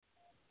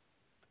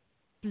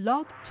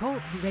Blog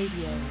Talk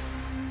Radio.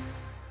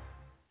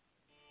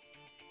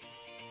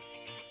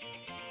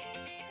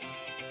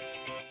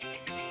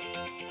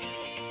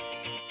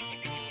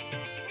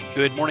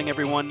 Good morning,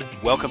 everyone.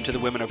 Welcome to the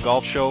Women of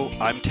Golf Show.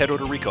 I'm Ted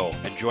Odorico,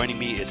 and joining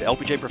me is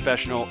LPGA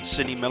professional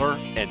Cindy Miller,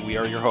 and we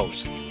are your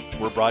hosts.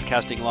 We're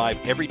broadcasting live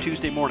every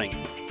Tuesday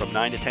morning from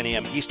 9 to 10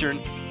 a.m.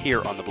 Eastern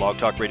here on the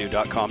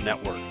blogtalkradio.com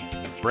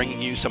network,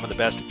 bringing you some of the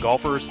best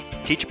golfers,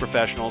 teacher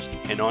professionals,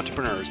 and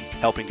entrepreneurs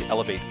helping to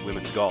elevate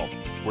women's golf.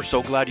 We're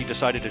so glad you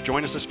decided to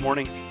join us this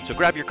morning, so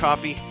grab your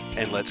coffee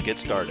and let's get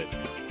started.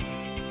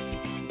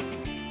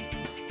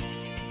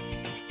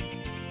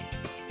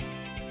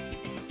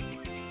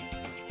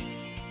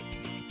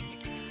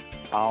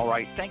 All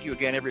right. Thank you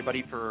again,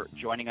 everybody, for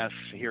joining us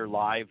here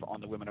live on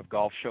the Women of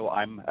Golf Show.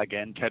 I'm,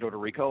 again, Ted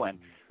Odorico, and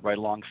right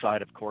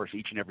alongside, of course,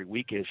 each and every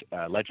week is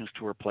Legends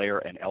Tour player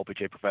and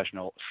LPGA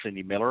professional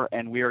Cindy Miller,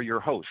 and we are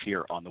your hosts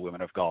here on the Women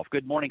of Golf.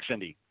 Good morning,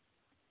 Cindy.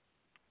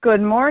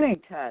 Good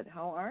morning, Ted.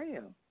 How are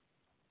you?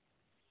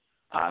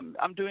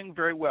 I'm doing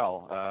very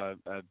well.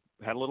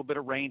 Had a little bit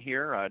of rain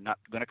here. Not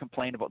going to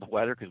complain about the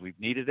weather because we've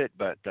needed it,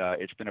 but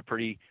it's been a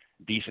pretty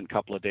decent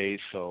couple of days,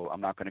 so I'm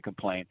not going to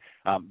complain.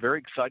 Very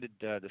excited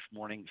this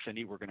morning,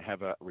 Cindy. We're going to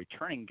have a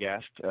returning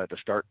guest to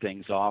start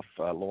things off.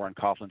 Lauren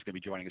Coughlin's going to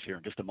be joining us here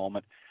in just a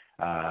moment.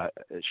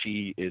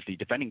 She is the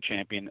defending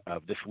champion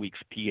of this week's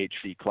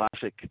PHC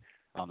Classic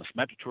on the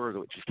Symetra Tour,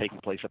 which is taking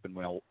place up in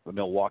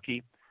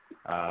Milwaukee.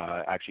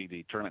 Actually,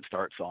 the tournament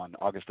starts on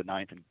August the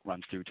 9th and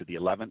runs through to the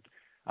 11th.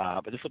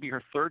 But this will be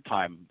her third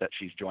time that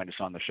she's joined us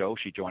on the show.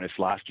 She joined us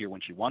last year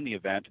when she won the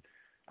event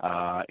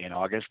in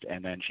August,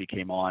 and then she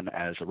came on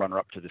as a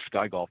runner-up to the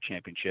Sky Golf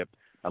Championship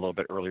a little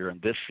bit earlier in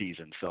this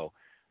season. So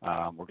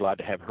we're glad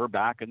to have her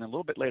back. And then a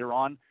little bit later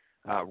on,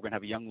 we're going to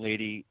have a young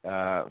lady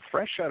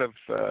fresh out of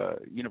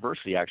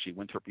university, actually,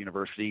 Winthrop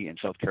University in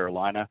South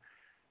Carolina.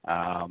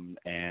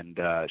 And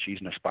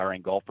she's an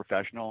aspiring golf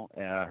professional.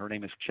 Her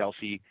name is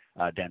Chelsea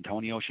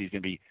Dantonio. She's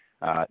going to be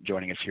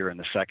joining us here in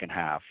the second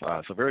half.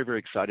 So very, very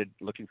excited.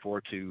 Looking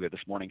forward to this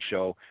morning's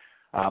show.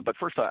 But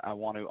first, I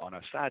want to, on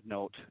a sad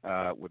note,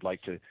 would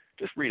like to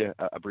just read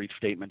a brief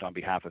statement on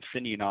behalf of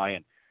Cindy and I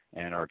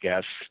and our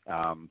guests.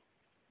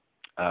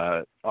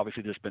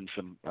 Obviously, there's been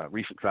some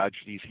recent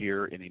tragedies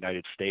here in the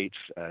United States,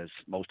 as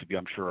most of you,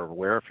 I'm sure, are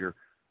aware if you're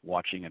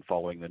watching and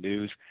following the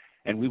news.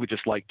 And we would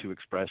just like to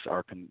express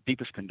our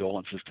deepest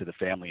condolences to the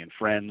family and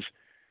friends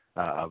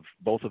of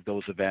both of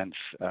those events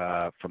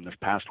from this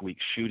past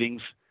week's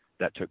shootings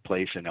that took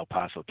place in El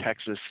Paso,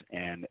 Texas,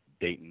 and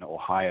Dayton,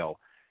 Ohio.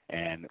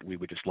 And we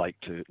would just like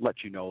to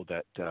let you know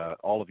that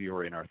all of you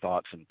are in our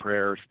thoughts and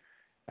prayers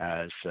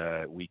as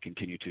we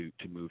continue to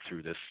move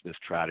through this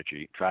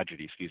tragedy.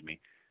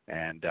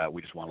 And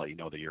we just want to let you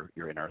know that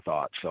you're in our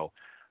thoughts. So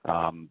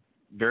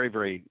very,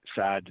 very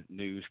sad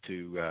news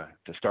to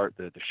start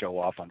the show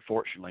off,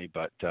 unfortunately,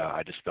 but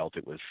I just felt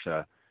it was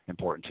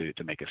important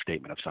to make a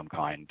statement of some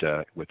kind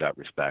with that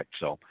respect.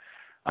 So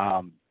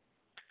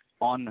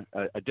on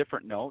a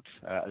different note,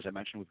 as I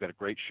mentioned, we've got a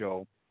great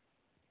show.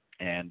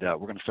 And we're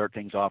going to start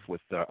things off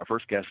with our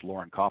first guest,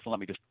 Lauren Coughlin. Let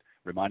me just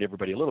remind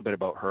everybody a little bit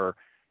about her,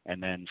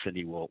 and then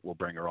Cindy will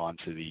bring her on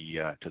to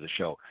the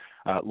show.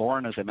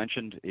 Lauren, as I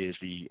mentioned, is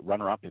the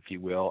runner-up, if you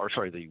will, or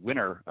sorry, the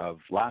winner of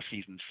last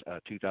season's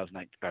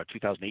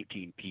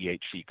 2018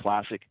 PHC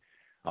Classic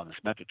on the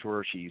Symetra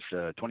Tour. She's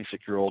a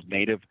 26-year-old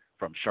native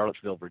from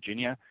Charlottesville,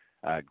 Virginia,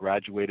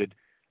 graduated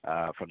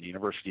from the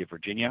University of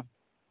Virginia,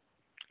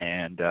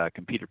 and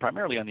competed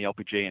primarily on the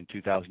LPGA in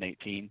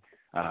 2018.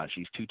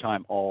 She's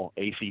two-time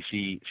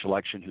All-ACC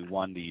selection who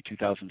won the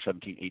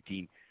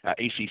 2017-18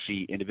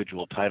 ACC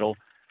individual title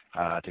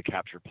to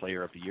capture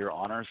Player of the Year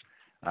honors.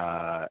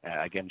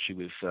 Again, she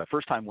was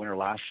first-time winner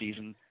last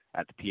season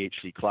at the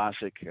PHC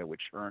Classic,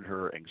 which earned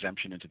her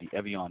exemption into the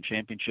Evian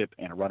Championship,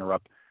 and a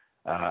runner-up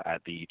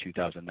at the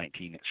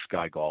 2019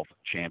 Sky Golf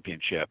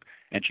Championship.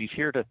 And she's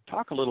here to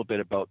talk a little bit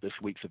about this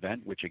week's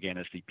event, which again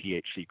is the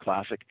PHC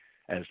Classic,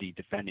 as the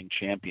defending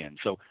champion.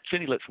 So,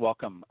 Cindy, let's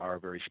welcome our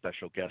very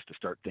special guest to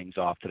start things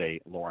off today,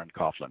 Lauren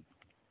Coughlin.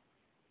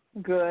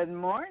 Good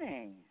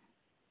morning.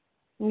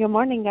 Good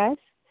morning, guys.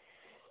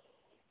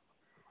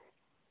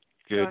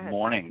 Good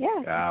morning.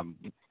 Yeah.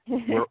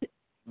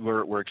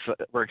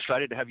 We're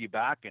excited to have you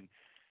back, and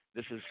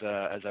this is,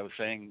 as I was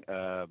saying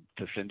to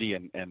Cindy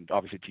and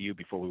obviously to you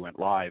before we went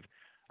live,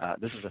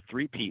 this is a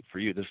three-peat for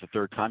you. This is the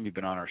third time you've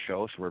been on our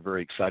show, so we're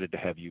very excited to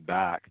have you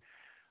back.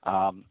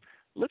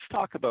 Let's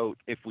talk about,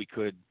 if we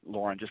could,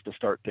 Lauren, just to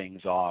start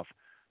things off,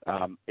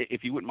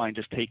 if you wouldn't mind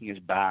just taking us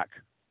back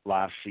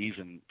last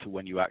season to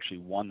when you actually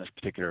won this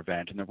particular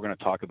event, and then we're going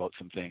to talk about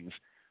some things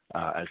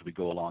as we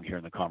go along here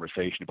in the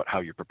conversation about how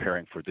you're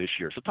preparing for this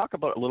year. So talk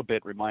about a little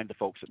bit, remind the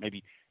folks that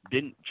maybe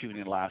didn't tune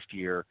in last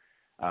year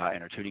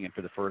and are tuning in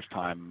for the first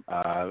time,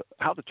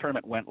 how the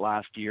tournament went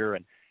last year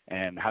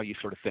and how you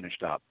sort of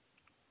finished up.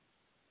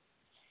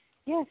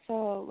 Yeah,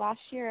 so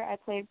last year I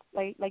played,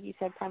 like you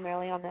said,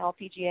 primarily on the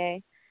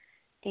LPGA.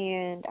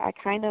 And I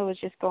kind of was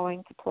just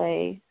going to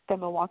play the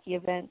Milwaukee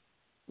event,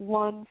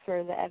 one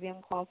for the Evian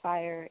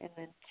qualifier, and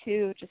then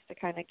two just to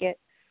kind of get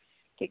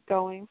get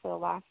going for the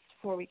last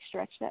 4-week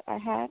stretch that I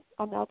had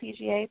on the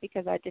LPGA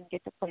because I didn't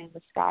get to play in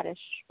the Scottish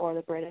or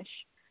the British.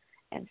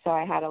 And so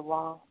I had a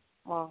long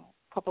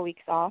couple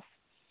weeks off.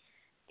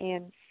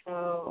 And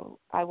so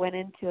I went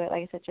into it,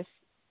 like I said, just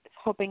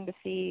hoping to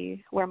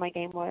see where my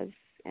game was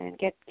and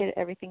get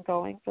everything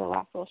going for the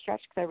last little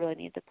stretch because I really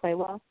needed to play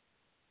well.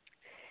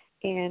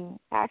 And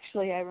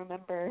actually, I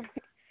remember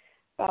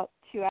about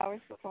 2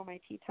 hours before my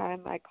tee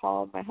time, I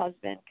called my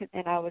husband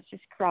and I was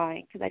just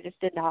crying because I just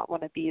did not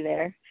want to be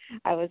there.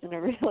 I was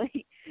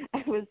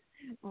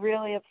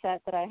really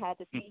upset that I had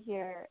to be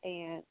here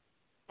and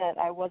that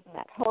I wasn't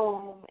at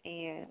home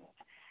and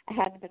I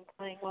hadn't been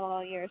playing well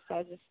all year, so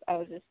I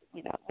was just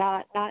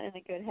not in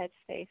a good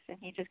headspace. And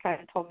he just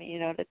kind of told me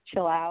to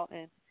chill out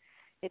and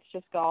it's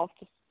just golf,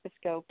 just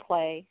go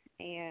play.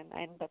 And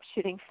I ended up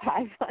shooting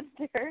 5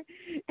 under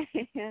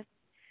and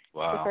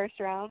wow. the first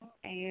round,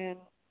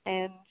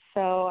 and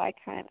so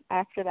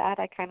after that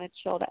I kind of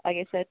chilled, like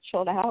I said,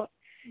 chilled out,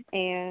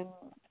 and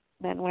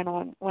then went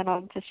on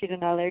to shoot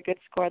another good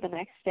score the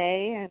next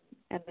day,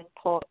 and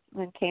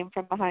then came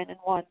from behind and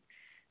won.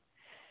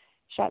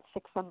 Shot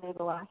 6 under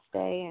the last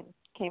day and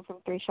came from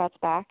 3 shots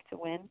back to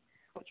win,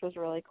 which was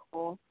really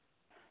cool.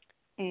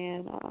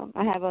 And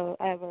I have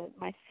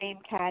my same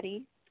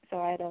caddy, so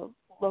I had a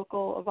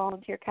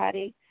volunteer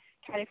caddy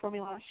for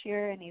me last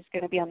year, and he's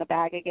going to be on the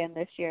bag again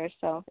this year,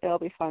 so it'll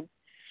be fun.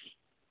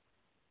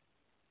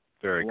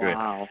 Very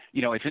wow.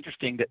 good. It's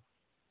interesting that,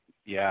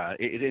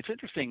 it's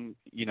interesting,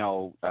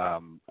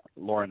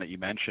 Lauren, that you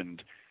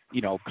mentioned,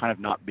 kind of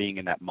not being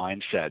in that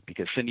mindset,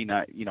 because Cindy and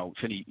I,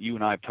 Cindy, you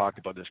and I have talked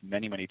about this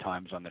many, many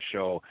times on the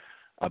show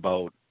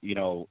about,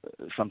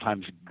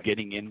 sometimes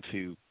getting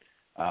into,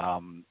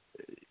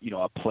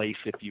 a place,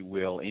 if you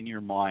will, in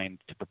your mind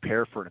to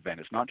prepare for an event.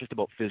 It's not just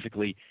about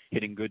physically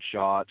hitting good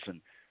shots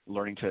and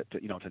learning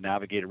to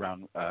navigate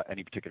around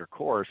any particular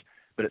course,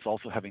 but it's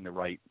also having the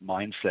right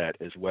mindset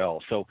as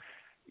well. So,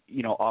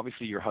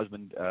 obviously your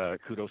husband,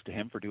 kudos to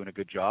him for doing a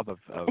good job of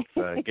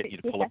getting you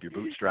to pull up your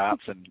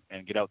bootstraps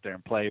and get out there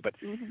and play. But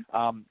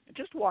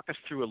just walk us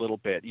through a little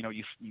bit. You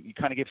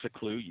kind of gave us a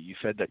clue. You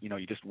said that,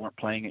 you just weren't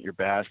playing at your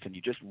best and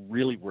you just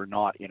really were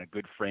not in a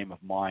good frame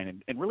of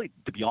mind. And really,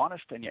 to be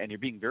honest, and you're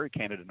being very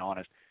candid and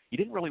honest, you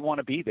didn't really want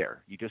to be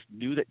there. You just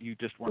knew that you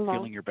just weren't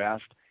feeling your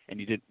best and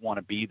you didn't want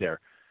to be there.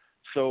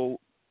 So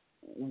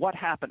what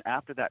happened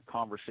after that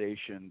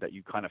conversation that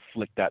you kind of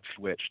flicked that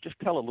switch? Just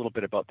tell a little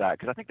bit about that,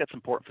 because I think that's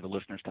important for the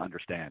listeners to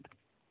understand.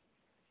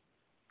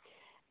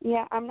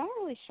 Yeah, I'm not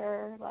really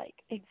sure,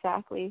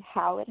 exactly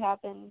how it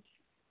happened,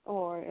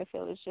 or if it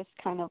was just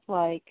kind of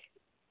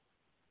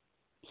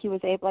he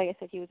was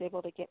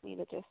able to get me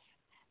to just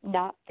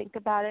not think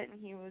about it, and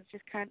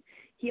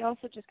he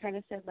also just kind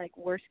of said,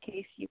 worst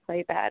case, you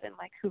play bad, and,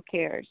 who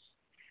cares?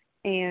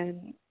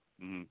 And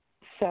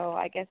so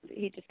I guess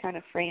he just kind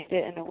of framed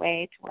it in a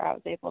way to where I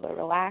was able to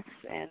relax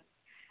and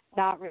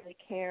not really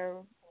care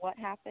what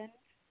happened,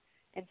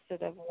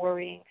 instead of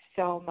worrying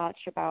so much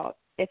about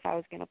if I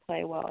was going to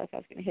play well, if I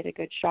was going to hit a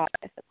good shot,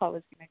 if the putt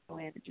was going to go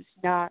in, and just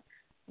not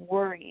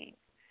worrying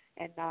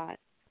and not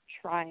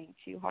trying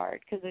too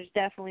hard. Because there's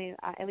definitely,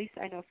 at least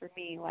I know for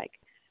me,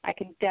 I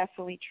can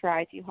definitely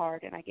try too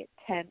hard and I get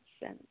tense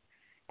and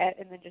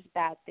then just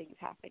bad things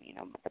happen.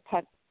 The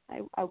putt,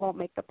 I won't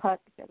make the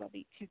putt because I'll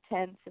be too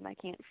tense and I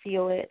can't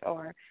feel it,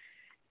 or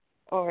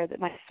that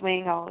my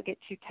swing, I'll get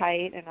too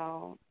tight and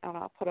I'll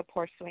put a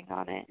poor swing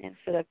on it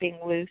instead of being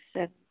loose.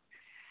 And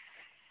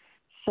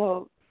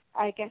so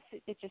I guess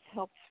it just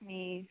helped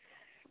me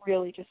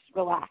really just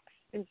relax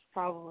is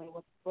probably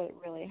what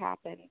really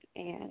happened.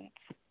 And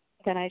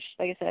then like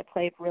I said, I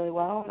played really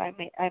well, and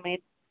I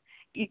made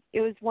it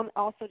was one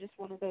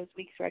of those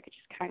weeks where I could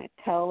just kind of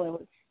tell it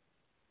was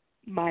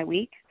my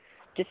week.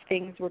 Just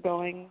things were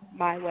going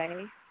my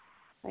way.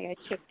 I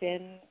chipped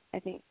in, I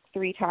think,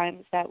 3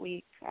 times that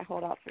week. I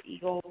holed out for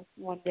eagle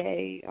one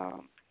day.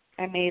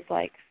 I made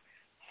 4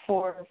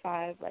 or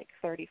 5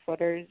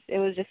 30-footers. It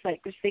was just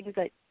there's things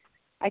that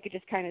I could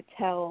just kind of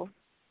tell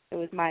it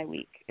was my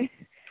week.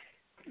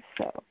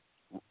 So.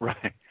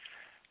 Right.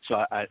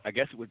 So I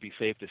guess it would be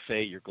safe to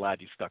say you're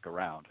glad you stuck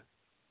around.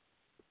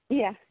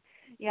 Yeah.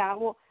 Yeah.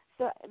 Well,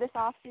 so this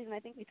off season,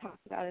 I think we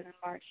talked about it in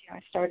March. I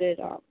started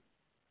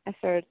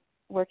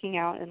working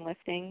out and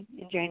lifting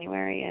in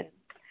January, and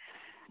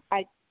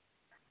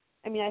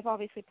I've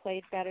obviously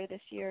played better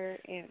this year,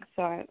 and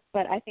so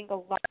but I think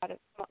all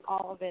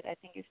of it, I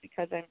think, is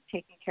because I'm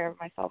taking care of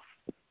myself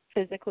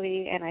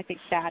physically, and I think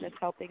that is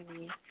helping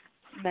me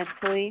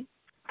mentally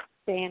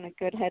stay in a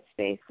good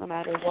headspace no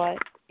matter what.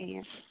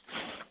 And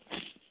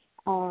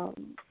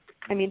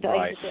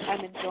Right.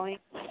 I'm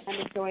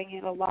enjoying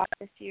it a lot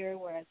this year,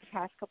 whereas the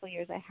past couple of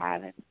years I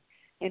haven't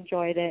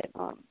enjoyed it.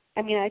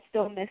 I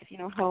still miss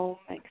home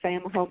because I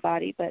am a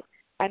homebody, but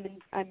I'm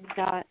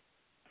not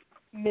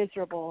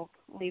miserable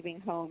leaving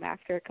home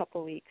after a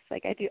couple of weeks.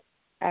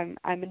 I'm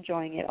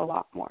enjoying it a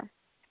lot more.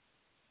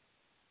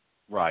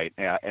 Right,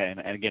 and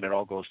again, it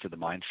all goes to the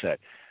mindset.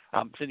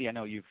 Cindy, I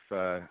know you've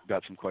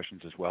got some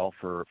questions as well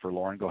for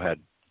Lauren. Go ahead.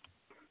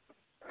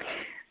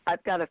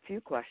 I've got a few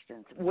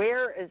questions.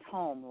 Where is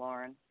home,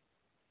 Lauren?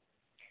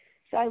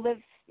 So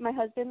my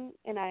husband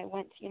and I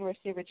went to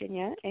University of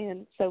Virginia,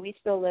 and so we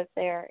still live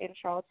there in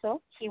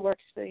Charlottesville. He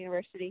works for the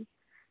university,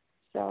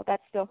 so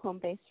that's still home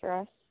base for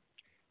us.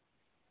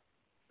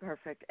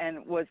 Perfect.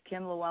 And was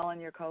Kim Llewellyn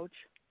your coach?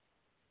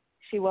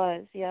 She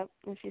was, yep.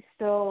 And she's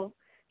still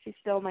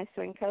my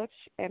swing coach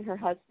and her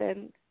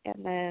husband.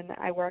 And then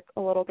I work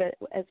a little bit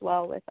as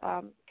well with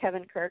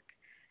Kevin Kirk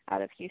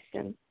out of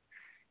Houston.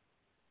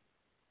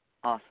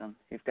 Awesome.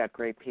 You've got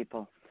great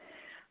people.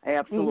 I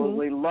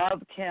absolutely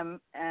love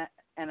Kim,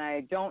 and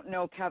I don't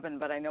know Kevin,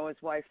 but I know his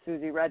wife,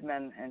 Susie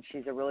Redmond, and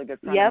she's a really good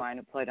friend of mine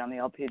who played on the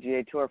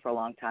LPGA Tour for a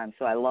long time,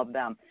 so I love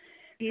them.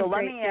 So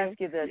let me ask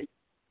you this,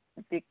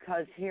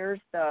 because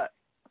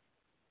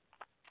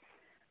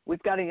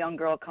we've got a young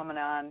girl coming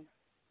on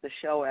the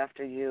show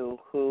after you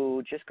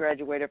who just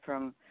graduated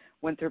from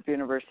Winthrop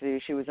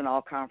University. She was an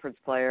all-conference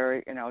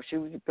player. You know, she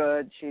was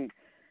good. She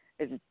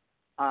is,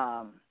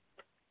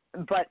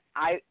 but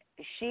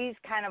she's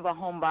kind of a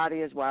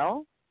homebody as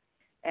well,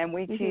 and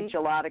we teach a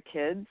lot of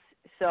kids.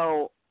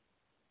 So,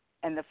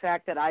 and the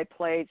fact that I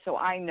played, so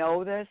I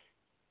know this,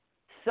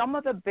 some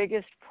of the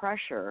biggest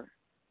pressure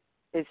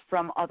is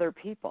from other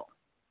people.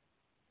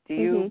 Do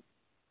you,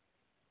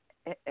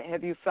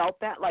 have you felt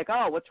that? Like,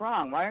 oh, what's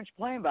wrong? Why aren't you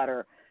playing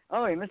better?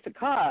 Oh, you missed a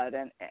cut.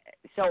 And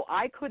so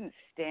I couldn't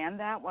stand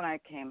that when I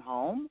came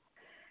home.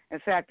 In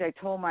fact, I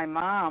told my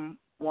mom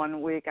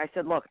one week, I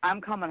said, look, I'm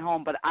coming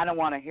home, but I don't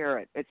want to hear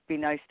it. It's Be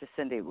Nice to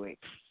Cindy week,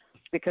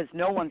 because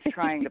no one's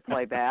trying to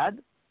play bad,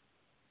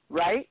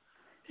 right?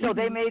 So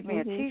they made me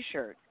a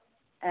T-shirt,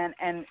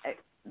 and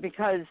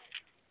because,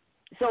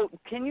 so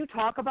can you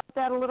talk about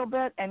that a little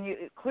bit? And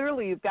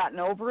clearly you've gotten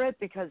over it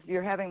because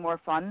you're having more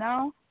fun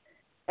now,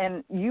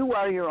 and you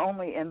are your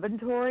only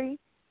inventory,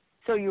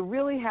 so you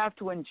really have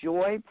to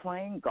enjoy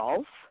playing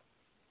golf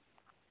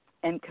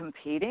and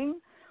competing,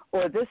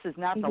 or this is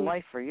not the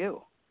life for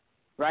you,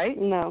 right?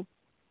 No.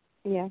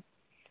 Yeah,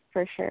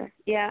 for sure.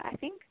 Yeah, I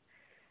think,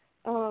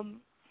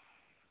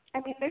 I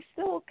mean, there's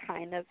still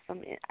kind of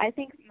some, I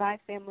think my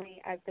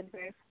family, I've been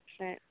very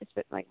fortunate. It's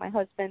been, like, my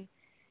husband,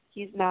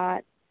 he's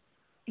never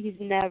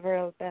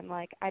been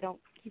like,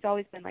 he's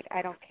always been like,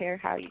 I don't care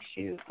how you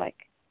shoot, like,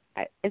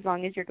 as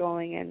long as you're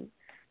going and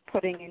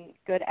putting in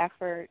good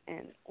effort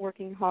and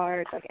working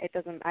hard, like,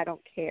 I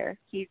don't care.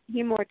 He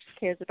more just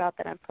cares about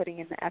that I'm putting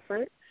in the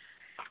effort.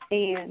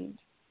 And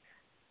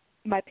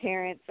my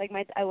parents, like,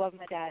 I love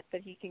my dad,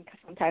 but he can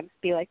sometimes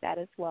be like that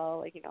as well.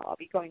 Like, you know, I'll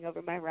be going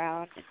over my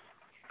round and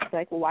he's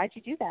like, well, why'd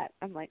you do that?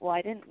 I'm like, well,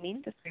 I didn't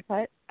mean to three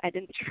putt. I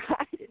didn't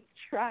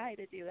try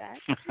to do that.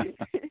 I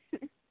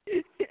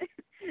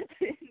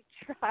didn't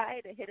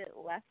try to hit it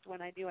left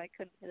when I knew I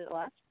couldn't hit it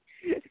left.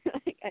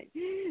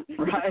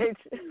 Right.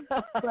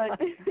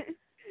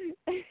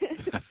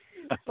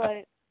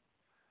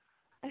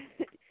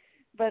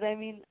 But I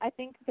mean, I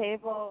think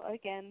they've all,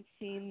 again,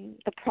 seen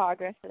the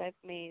progress that I've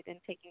made in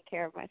taking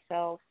care of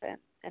myself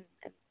and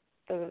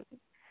the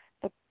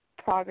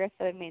progress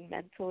that I've made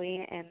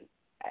mentally, and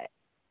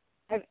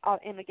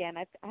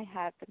I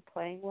have been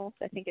playing well,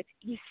 so I think it's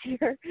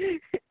easier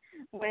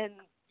when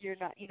you're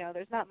not, you know,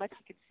 there's not much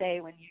you could say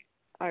when you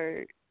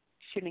are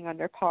shooting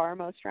under par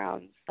most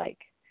rounds, like,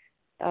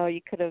 oh,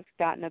 you could have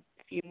gotten a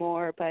few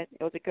more, but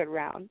it was a good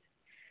round.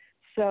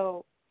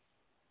 So,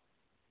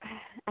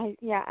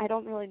 I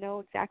don't really know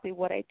exactly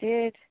what I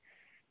did.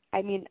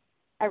 I mean,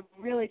 I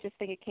really just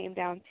think it came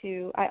down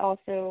to, I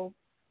also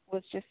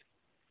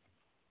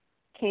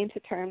came to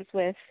terms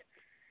with,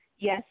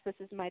 yes, this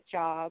is my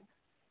job,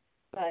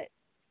 but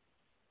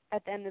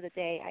at the end of the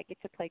day, I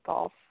get to play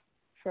golf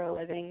for a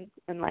living.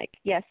 And, like,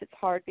 yes, it's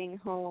hard being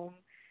home,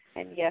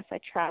 and yes, I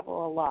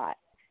travel a lot.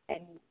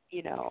 And,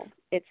 you know,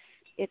 it's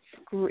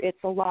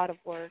a lot of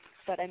work.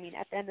 But, I mean,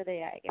 at the end of the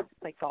day, I get to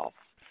play golf,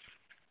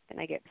 and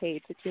I get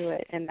paid to do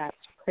it, and that's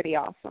pretty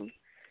awesome.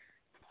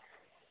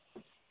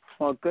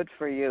 Well, good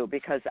for you,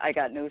 because I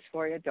got news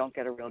for you. Don't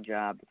get a real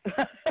job.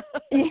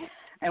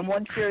 And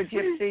once you're a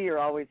gypsy, you're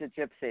always a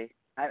gypsy.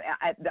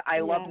 I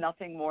love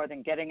nothing more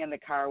than getting in the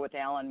car with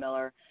Alan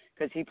Miller,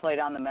 because he played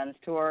on the men's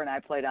tour and I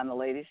played on the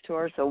ladies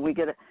tour. So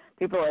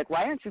people are like,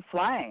 why aren't you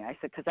flying? I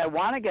said, because I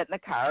want to get in the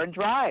car and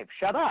drive.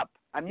 Shut up.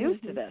 I'm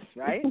used to this,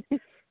 right?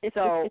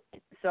 So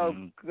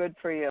good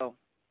for you.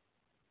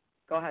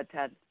 Go ahead,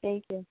 Ted.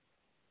 Thank you.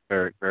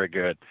 Very, very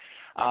good.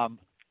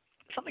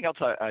 Something else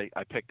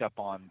I picked up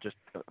on just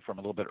from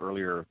a little bit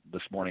earlier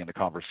this morning in the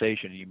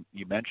conversation,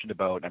 you mentioned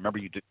about, I remember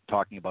you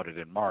talking about it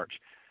in March,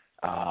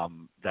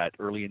 that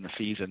early in the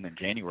season, in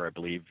January, I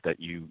believe, that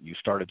you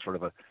started sort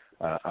of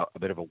a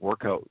bit of a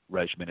workout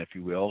regimen, if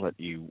you will, that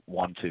you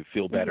want to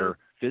feel better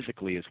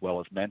physically as well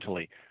as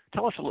mentally.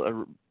 Tell us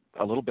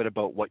a little bit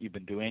about what you've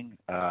been doing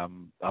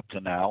up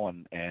to now,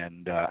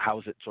 and how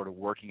is it sort of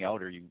working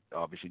out? Are you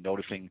obviously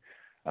noticing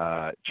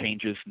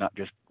changes, not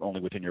just only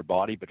within your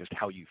body, but just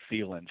how you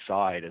feel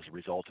inside as a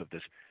result of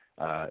this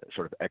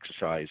sort of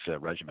exercise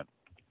regimen?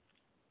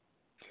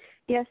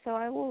 Yeah, so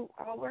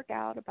I'll work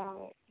out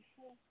about,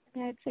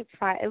 I'd say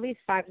at least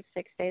 5 to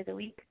 6 days a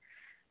week.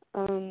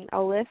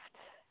 I'll lift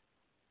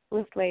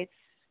lift weights,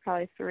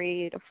 probably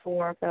 3 to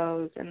 4 of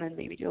those, and then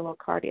maybe do a little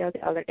cardio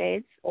the other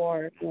days,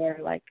 or more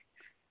like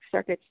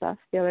circuit stuff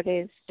the other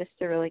days, just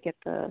to really get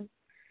the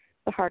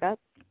heart up.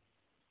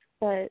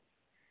 But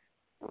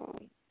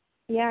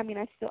yeah, I mean,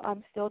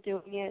 I'm still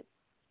doing it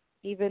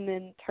even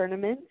in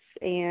tournaments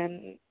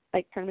and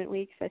like tournament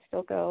weeks. I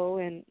still go,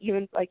 and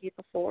even like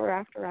before or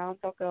after rounds,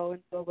 I'll go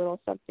and do a little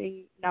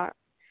something, not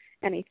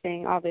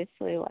anything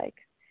obviously like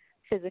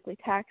physically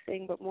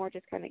taxing, but more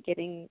just kind of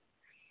getting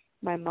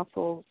my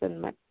muscles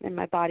and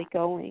my body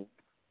going,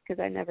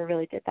 because I never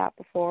really did that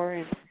before,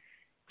 and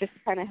just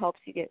kind of helps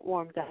you get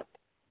warmed up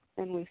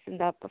and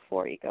loosened up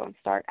before you go and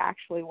start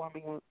actually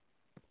warming up.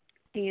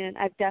 And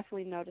I've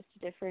definitely noticed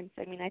a difference.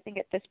 I mean, I think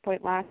at this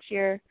point last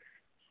year,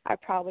 I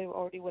probably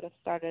already would have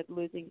started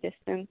losing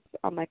distance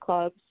on my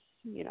clubs,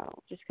 you know,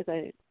 just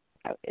because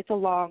it's a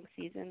long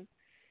season,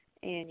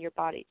 and your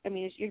body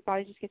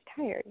just gets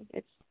tired.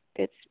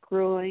 It's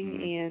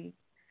grueling,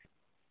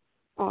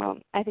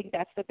 and I think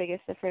that's the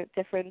biggest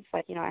difference.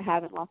 Like, you know, I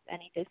haven't lost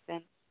any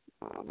distance.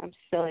 I'm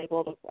still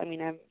able to. I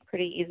mean, I'm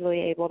pretty easily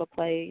able to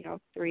play, you know,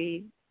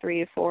 three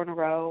to four in a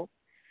row,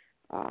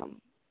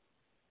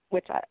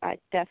 which I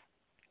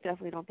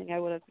definitely don't think I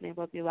would have been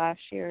able to do last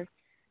year.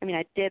 I mean,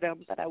 I did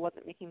them, but I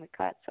wasn't making the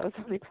cut, so I was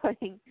only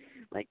playing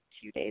like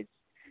 2 days,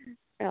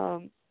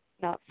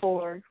 not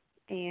 4.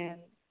 And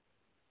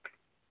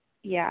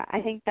yeah,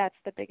 I think that's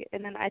the biggest.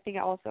 And then I think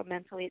also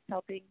mentally it's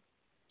helping,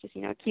 just,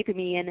 you know, keeping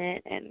me in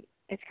it, and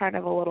it's kind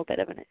of a little bit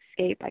of an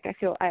escape. Like,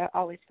 I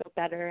always feel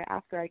better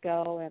after I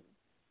go, and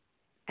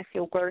I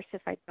feel worse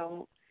if I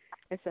don't.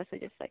 Especially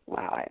just like,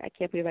 wow, I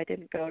can't believe I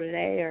didn't go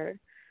today or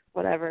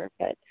whatever.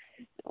 But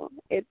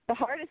the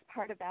hardest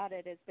part about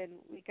it has been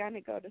we kind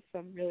of go to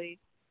some really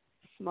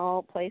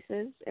small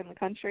places in the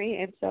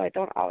country, and so I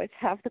don't always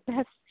have the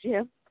best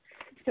gym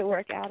to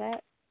work out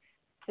at.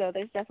 So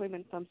there's definitely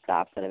been some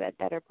stops that have had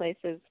better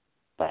places,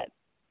 but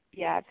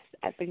yeah,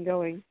 I've been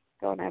going.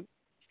 I'm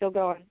still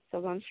going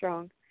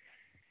strong.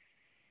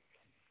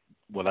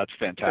 Well, that's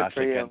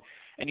fantastic,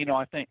 and you know,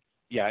 I think,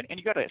 yeah, and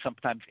you got to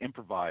sometimes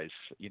improvise,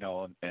 you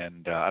know,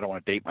 and I don't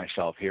want to date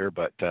myself here,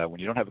 but when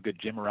you don't have a good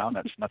gym around,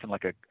 that's nothing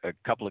like a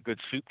couple of good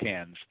soup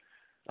cans,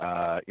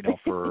 you know,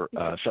 for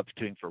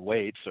substituting for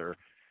weights, or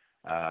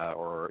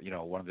you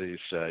know, one of these,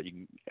 you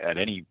can, at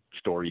any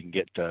store you can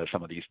get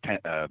some of these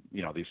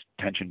you know, these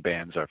tension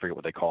bands, I forget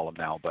what they call them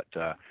now, but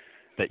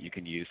that you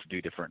can use to do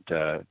different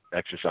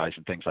exercise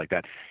and things like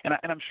that. And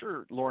I'm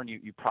sure, Lauren,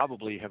 you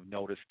probably have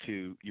noticed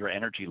too your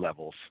energy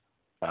levels.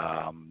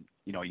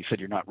 You know, you said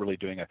you're not really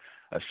doing a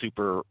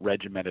super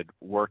regimented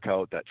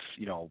workout that's,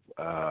 you know,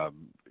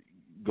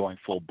 going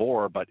full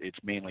bore, but it's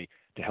mainly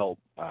to help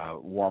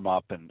warm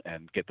up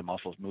and get the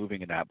muscles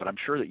moving and that. But I'm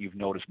sure that you've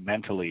noticed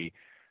mentally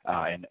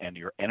and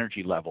your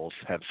energy levels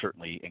have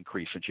certainly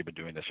increased since you've been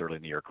doing this early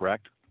in the year,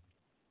 correct?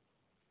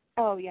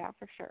 Oh, yeah,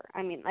 for sure.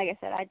 I mean, like I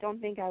said, I don't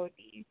think I would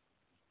be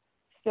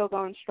still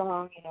going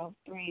strong, you know,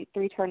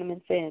 three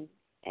tournaments in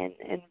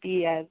and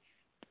be as,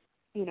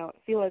 you know,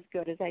 feel as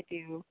good as I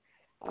do.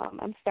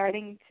 I'm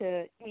starting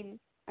to see,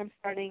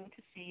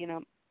 you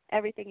know,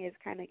 everything is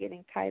kind of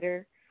getting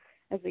tighter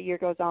as the year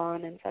goes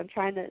on, and so I'm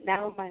trying to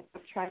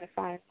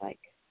find, like,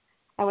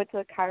 I went to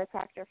a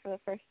chiropractor for the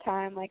first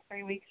time like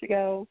 3 weeks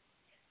ago.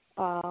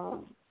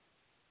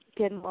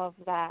 Didn't love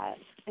that,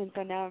 and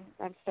so now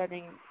I'm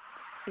starting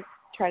to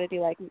try to do,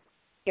 like,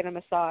 get a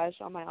massage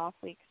on my off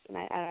weeks, and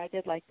I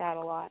did like that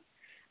a lot,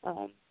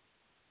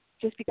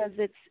 just because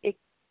as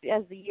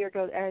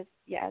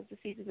the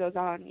season goes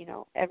on, you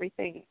know,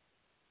 everything,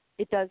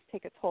 it does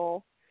take a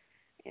toll,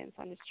 and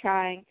so I'm just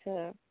trying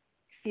to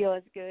feel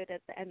as good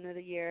at the end of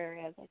the year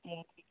as I did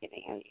at the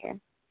beginning of the year.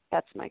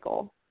 That's my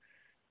goal.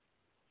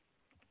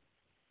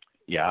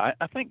 Yeah,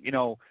 I think, you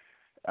know,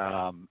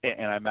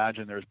 and I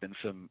imagine there's been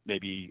some,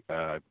 maybe,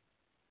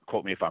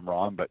 quote me if I'm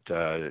wrong, but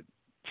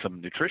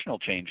some nutritional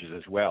changes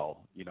as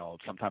well. You know,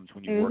 sometimes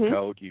when you work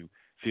out, you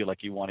feel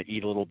like you want to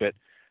eat a little bit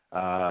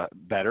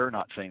better,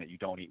 not saying that you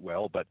don't eat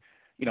well, but,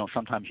 you know,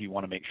 sometimes you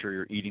want to make sure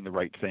you're eating the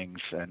right things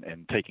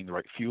and taking the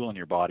right fuel in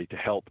your body to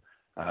help.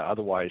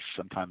 Otherwise,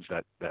 sometimes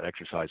that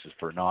exercise is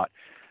for naught.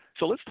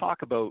 So let's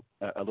talk about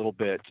a little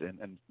bit,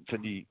 and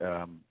Cindy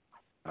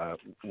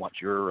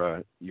wants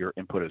your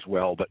input as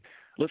well. But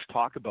let's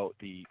talk about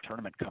the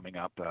tournament coming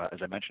up. As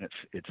I mentioned,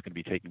 it's going to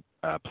be taking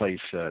place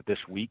this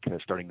week,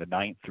 starting the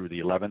 9th through the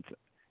 11th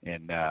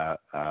in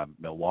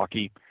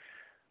Milwaukee.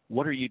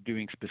 What are you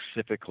doing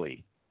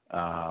specifically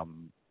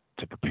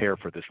to prepare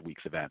for this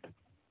week's event?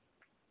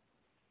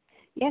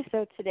 Yeah,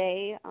 so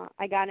today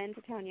I got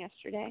into town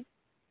yesterday.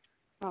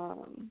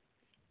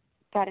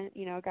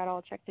 Got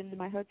all checked into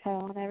my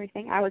hotel and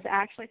everything. I was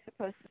actually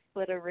supposed to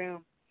split a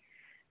room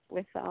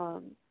with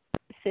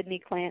Sydney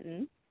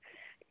Clanton,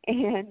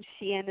 and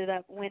she ended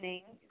up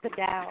winning the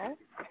Dow,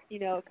 you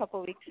know, a couple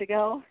of weeks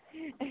ago,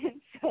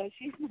 and so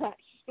she's not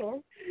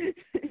sure,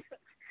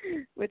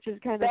 which is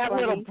kind of that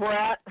funny. Little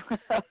brat.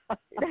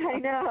 I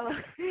know.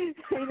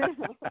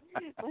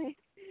 Like,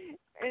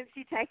 and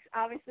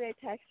I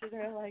texted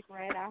her like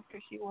right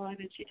after she won,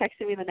 and she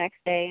texted me the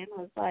next day and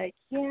was like,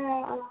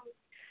 yeah,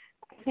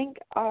 think,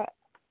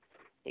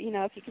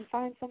 if you can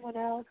find someone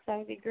else, that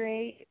would be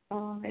great.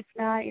 If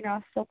not,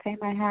 I'll still pay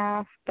my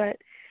half. But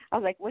I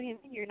was like, what do you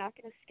mean you're not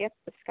going to skip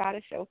the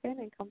Scottish Open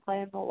and come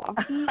play in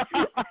Milwaukee?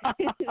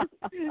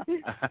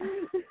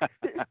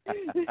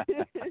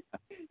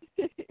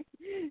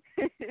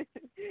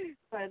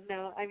 But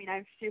no, I mean,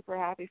 I'm super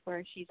happy for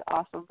her. She's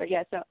awesome. But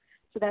yeah, so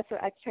that's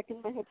what I checked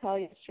in my hotel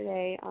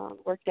yesterday,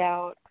 worked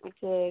out,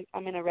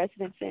 I'm in a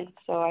residence inn,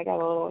 so I got a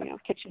little,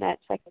 kitchenette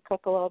so I can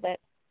cook a little bit,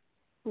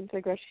 went to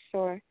the grocery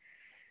store.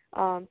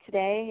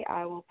 Today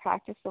I will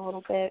practice a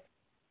little bit.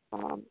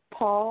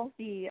 Paul,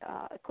 the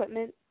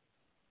equipment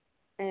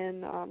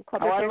and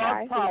club I repair love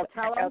guy. Paul.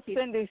 Tell him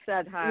Cindy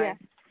said hi.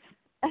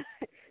 Yeah.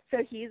 So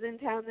he's in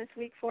town this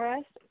week for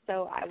us,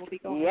 so I will be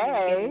going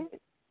Yay. and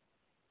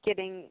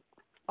getting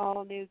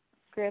all new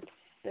grips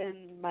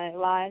and my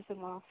lies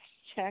and lofts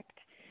checked.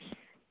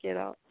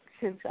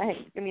 Since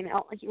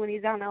when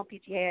he's on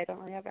LPGA, I don't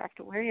really ever have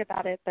to worry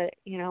about it. But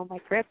my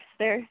grips,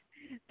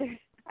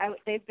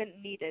 they've been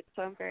needed,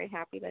 so I'm very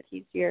happy that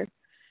he's here.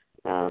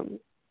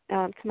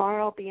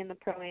 Tomorrow I'll be in the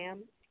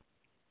Pro-Am,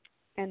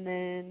 and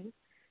then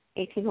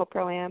 18-hole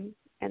Pro-Am,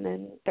 and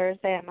then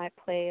Thursday I might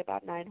play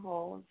about 9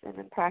 holes and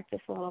then practice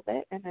a little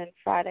bit, and then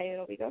Friday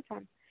it'll be go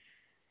time.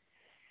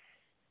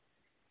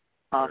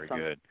 Awesome.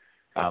 Very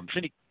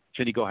good.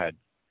 Cindy, go ahead.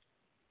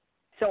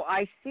 So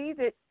I see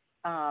that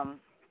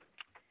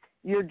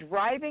your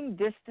driving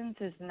distance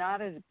is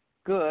not as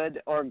good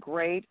or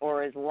great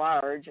or as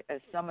large as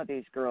some of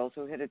these girls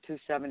who hit a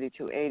 270,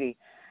 280,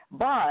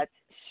 but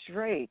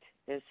straight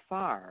is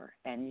far,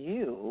 and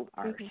you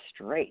are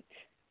straight.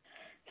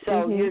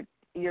 So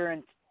you're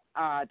in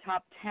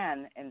top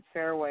 10 in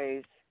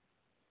fairways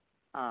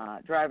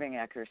driving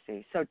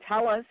accuracy. So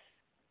tell us,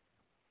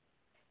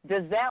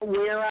 does that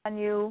wear on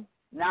you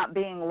not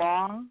being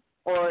long,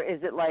 or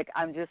is it like,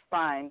 I'm just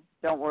fine,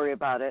 don't worry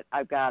about it,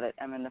 I've got it,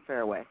 I'm in the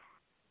fairway?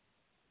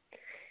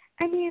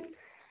 I mean,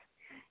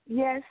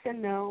 yes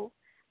and no.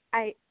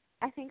 I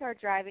think our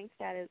driving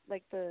stat is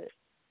like the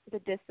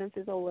distance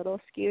is a little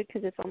skewed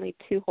because it's only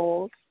 2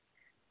 holes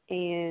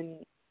and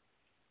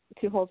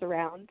 2 holes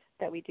around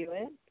that we do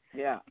it.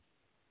 Yeah.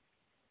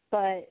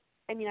 But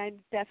I mean, I'm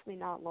definitely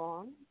not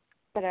long,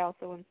 but I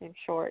also wouldn't say I'm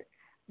short.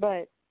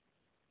 But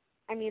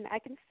I mean, I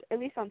can at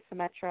least on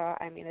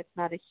Symetra. I mean, it's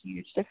not a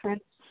huge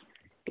difference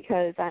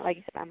because, like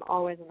you said, I'm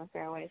always in the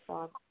fairway,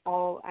 so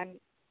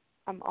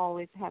I'm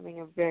always having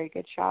a very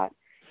good shot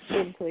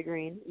into the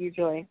green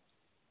usually.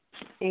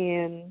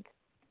 And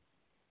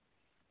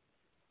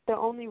the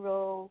only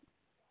real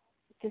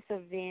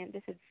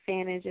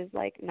disadvantage is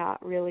like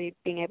not really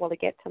being able to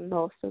get to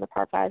most of the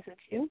par 5s and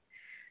 2,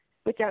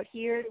 which out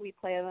here we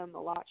play them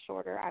a lot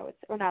shorter, I would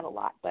say, or not a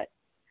lot, but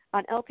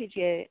on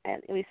LPGA,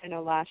 at least I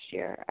know last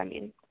year, I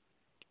mean,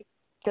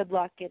 good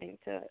luck getting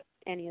to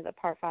any of the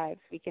par 5s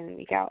week in and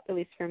week out, at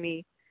least for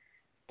me.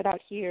 But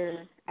out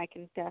here, I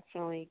can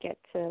definitely get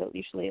to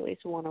usually at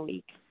least 1 a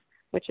week,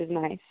 which is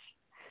nice.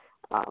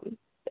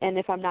 And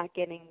if I'm not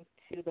getting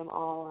to them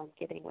all, I'm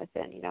getting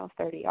within,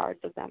 30 yards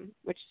of them,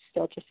 which is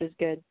still just as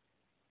good.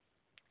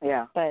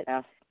 Yeah, but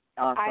that's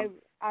awesome.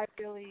 I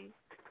really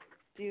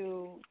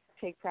do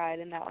take pride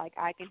in that. Like,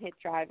 I can hit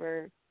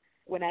driver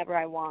whenever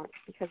I want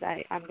because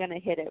I'm going to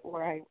hit it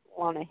where I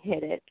want to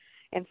hit it.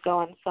 And so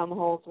on some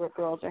holes where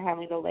girls are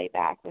having to lay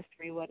back with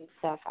 3-wood and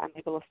stuff, I'm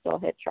able to still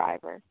hit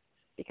driver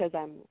because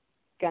I'm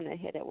going to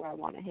hit it where I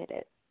want to hit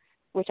it,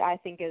 which I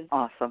think is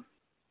awesome.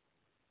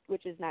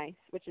 Which is nice,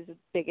 which is a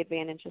big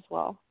advantage as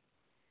well.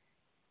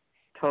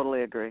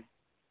 Totally agree.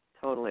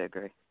 So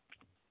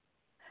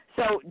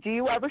do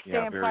you ever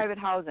stay in private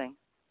housing?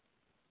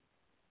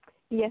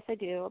 Yes, I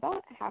do.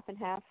 About half and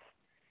half.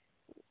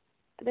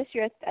 This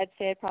year, I'd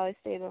say I'd probably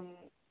stayed in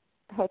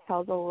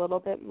hotels a little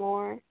bit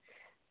more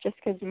just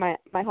because my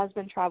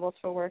husband travels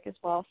for work as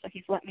well, so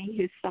he's let me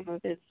use some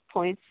of his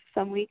points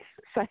some weeks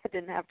so I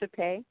didn't have to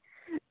pay.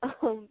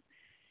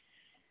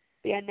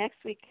 Yeah, next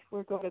week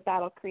we're going to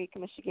Battle Creek,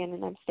 Michigan,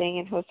 and I'm staying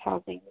in host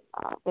housing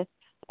with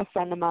a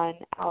friend of mine,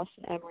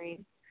 Allison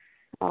Emery.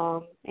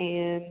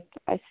 And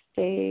I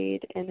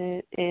stayed in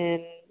it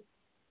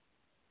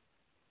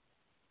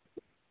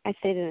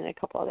a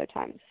couple other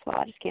times as well.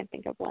 I just can't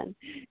think of when.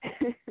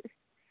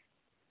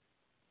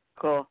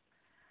 Cool.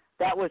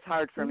 That was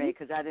hard for me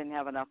because I didn't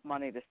have enough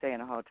money to stay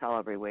in a hotel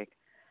every week.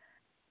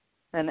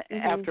 And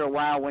after a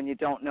while, when you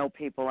don't know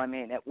people, I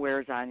mean, it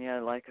wears on you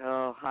like,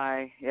 oh,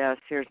 hi, yes,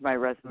 here's my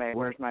resume,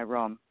 where's my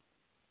room?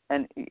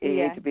 And you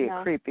hate to be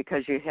a creep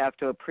because you have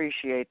to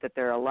appreciate that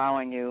they're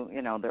allowing you,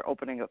 they're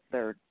opening up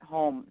their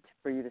home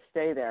for you to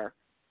stay there.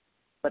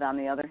 But on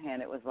the other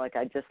hand, it was like,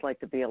 I just like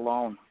to be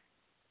alone.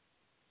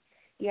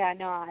 Yeah,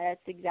 no,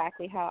 that's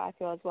exactly how I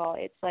feel as well.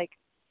 It's like,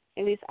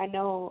 at least I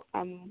know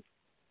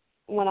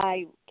when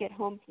I get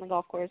home from the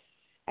golf course,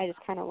 I just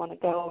kind of want to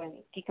go and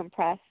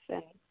decompress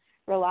and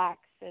relax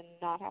and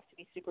not have to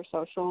be super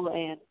social.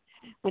 And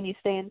when you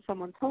stay in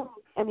someone's home,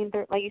 I mean,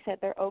 like you said,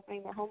 they're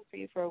opening their home for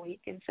you for a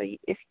week, and so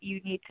if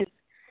you need to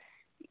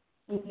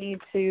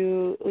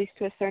at least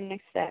to a certain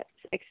extent,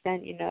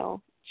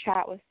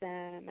 chat with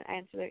them and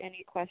answer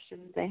any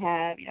questions they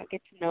have,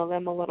 get to know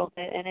them a little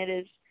bit. And it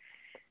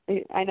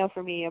is, I know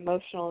for me,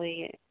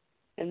 emotionally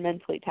and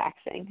mentally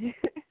taxing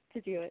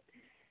to do it.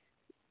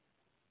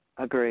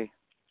 Agree.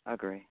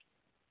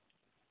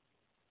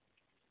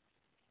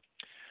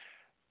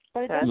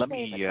 But it does let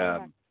me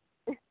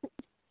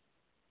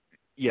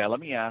let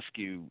me ask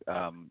you,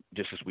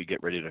 just as we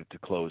get ready to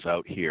close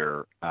out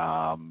here,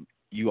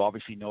 you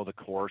obviously know the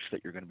course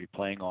that you're going to be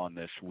playing on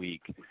this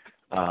week.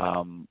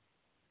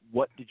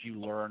 What did you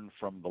learn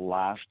from the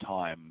last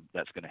time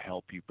that's going to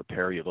help you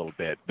prepare you a little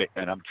bit?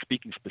 And I'm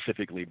speaking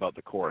specifically about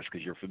the course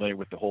because you're familiar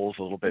with the holes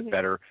a little bit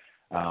better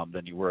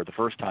than you were the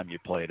first time you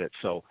played it.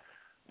 So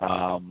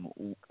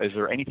is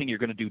there anything you're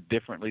going to do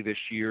differently this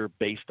year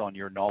based on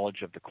your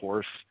knowledge of the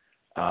course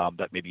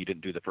that maybe you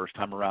didn't do the first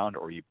time around,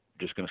 or are you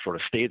just going to sort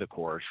of stay the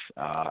course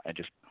and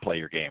just play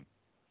your game?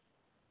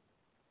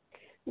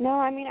 No,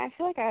 I mean, I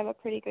feel like I have a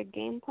pretty good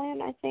game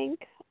plan, I think.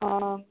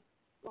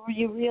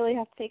 You really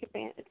have to take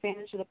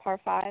advantage of the par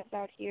fives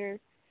out here.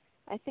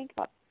 I think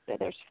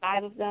there's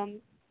 5 of them,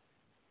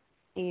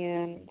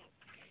 and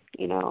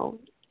 2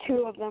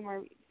 of them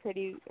are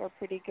pretty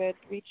good,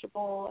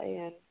 reachable,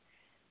 and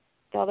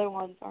the other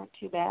ones aren't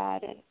too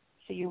bad. And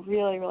so you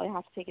really, really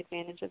have to take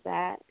advantage of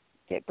that,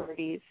 get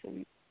birdies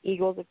and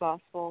eagles if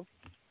possible.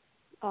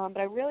 But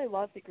I really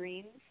love the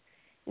greens,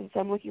 and so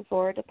I'm looking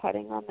forward to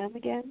putting on them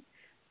again.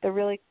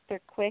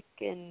 They're quick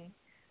and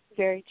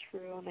very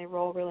true, and they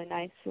roll really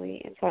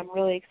nicely, and so I'm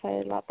really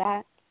excited about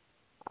that.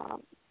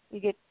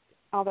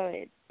 Although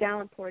it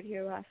downpoured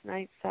here last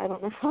night, so I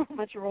don't know how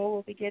much roll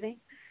we'll be getting,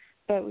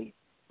 but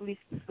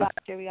last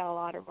year we got a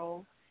lot of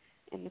roll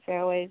in the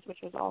fairways, which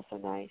was also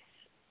nice.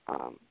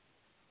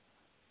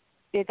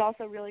 It's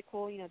also really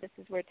cool, this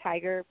is where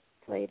Tiger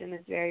played in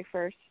his very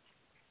first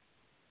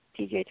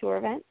PGA Tour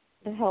event,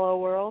 the Hello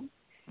World.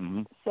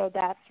 Mm-hmm. So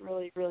that's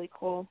really, really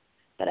cool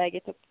that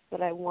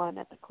I won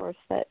at the course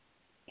that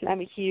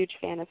I'm a huge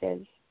fan of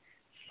his.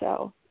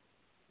 So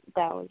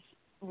that was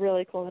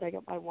really cool that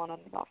I won on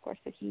the golf course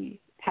that he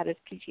had his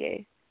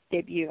PGA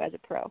debut as a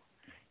pro.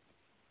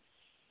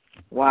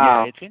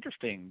 Wow. Yeah, it's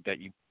interesting that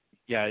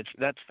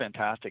that's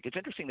fantastic. It's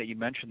interesting that you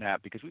mentioned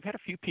that because we've had a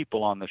few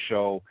people on the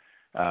show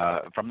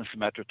from the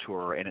Symetra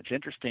Tour, and it's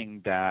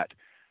interesting that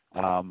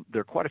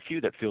there are quite a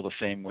few that feel the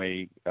same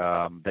way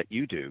that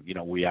you do.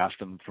 We ask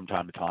them from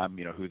time to time,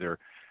 who they're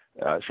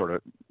sort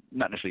of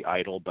not necessarily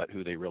idol, but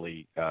who they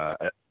really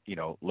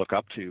look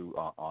up to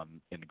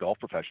in the golf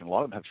profession. A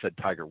lot of them have said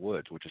Tiger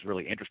Woods, which is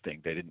really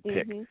interesting. They didn't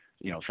pick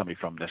somebody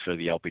from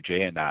necessarily the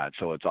LPGA in that.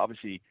 So it's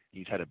obviously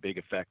he's had a big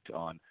effect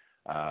on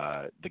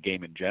the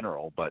game in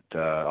general, but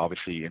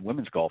obviously in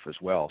women's golf as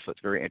well. So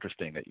it's very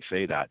interesting that you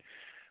say that.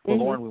 Well,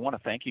 Lauren, we want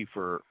to thank you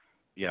for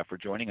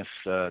joining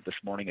us this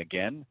morning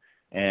again.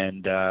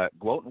 And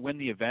go out and win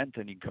the event,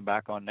 and you can come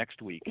back on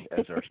next week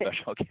as our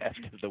special guest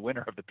as the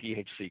winner of the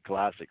PHC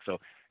Classic. So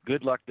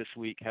good luck this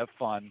week. Have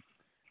fun,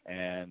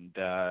 and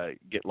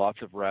get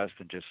lots of rest,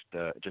 and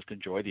just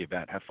enjoy the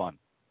event. Have fun.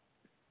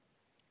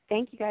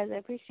 Thank you, guys. I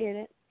appreciate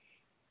it.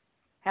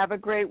 Have a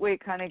great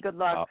week, honey. Good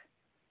luck.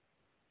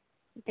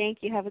 Thank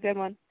you. Have a good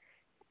one.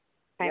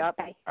 Bye. Yep.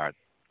 Bye.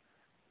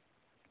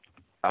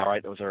 All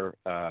right. Those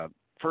are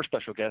first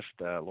special guest,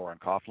 Lauren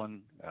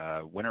Coughlin,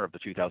 winner of the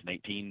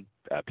 2018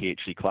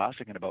 PHC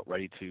Classic, and about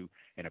ready to,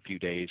 in a few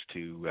days,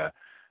 to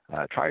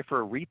try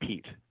for a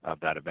repeat of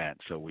that event.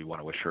 So we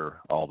want to wish her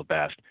all the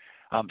best.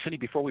 Cindy,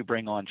 before we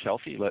bring on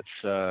Chelsea, let's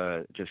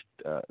just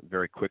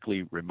very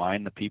quickly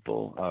remind the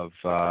people of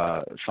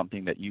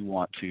something that you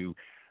want to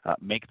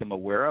make them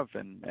aware of,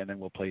 and then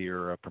we'll play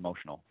your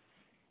promotional.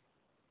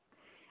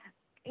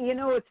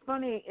 It's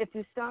funny, if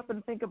you stop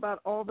and think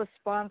about all the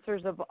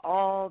sponsors of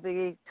all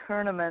the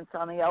tournaments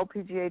on the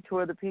LPGA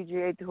Tour, the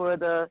PGA Tour,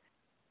 the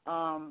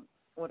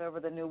whatever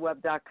the new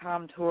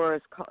web.com tour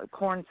is,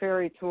 Corn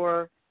Ferry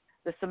Tour,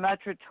 the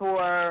Symetra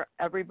Tour,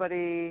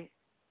 everybody,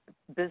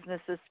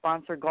 businesses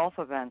sponsor golf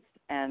events.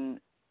 And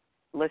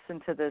listen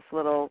to this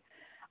little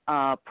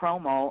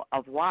promo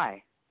of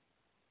why.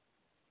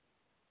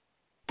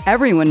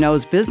 Everyone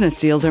knows business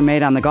deals are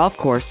made on the golf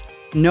course.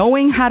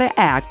 Knowing how to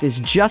act is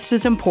just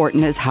as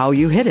important as how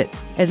you hit it.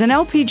 As an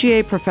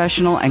LPGA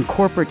professional and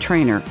corporate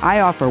trainer, I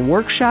offer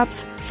workshops,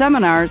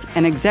 seminars,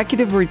 and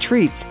executive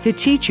retreats to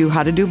teach you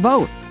how to do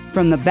both.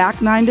 From the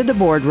back nine to the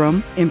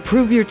boardroom,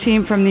 improve your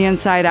team from the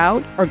inside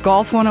out, or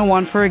Golf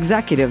 101 for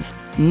executives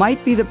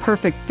might be the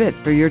perfect fit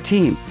for your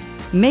team.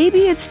 Maybe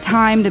it's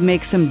time to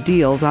make some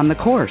deals on the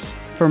course.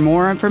 For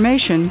more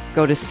information,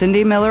 go to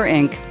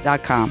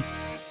cindymillerinc.com.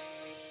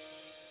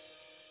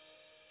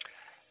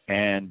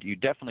 And you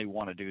definitely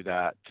want to do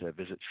that.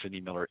 Visit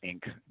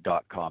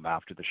cindymillerinc.com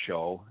after the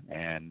show,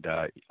 and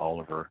all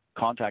of her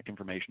contact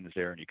information is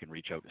there, and you can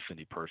reach out to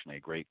Cindy personally.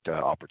 A great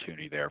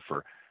opportunity there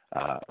for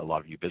a lot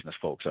of you business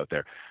folks out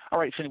there. All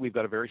right, Cindy, we've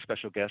got a very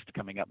special guest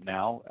coming up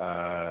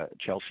now,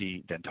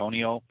 Chelsea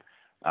Dantonio.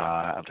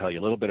 I'll tell you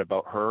a little bit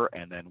about her,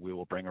 and then we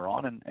will bring her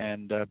on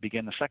and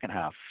begin the second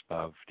half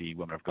of the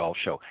Women of Golf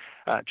show.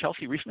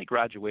 Chelsea recently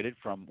graduated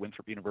from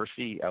Winthrop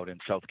University out in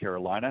South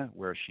Carolina,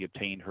 where she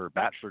obtained her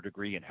bachelor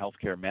degree in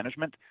healthcare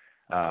management,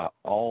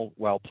 all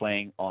while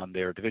playing on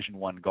their Division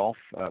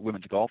I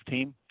women's golf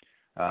team.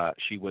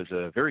 She was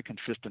a very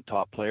consistent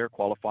top player,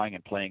 qualifying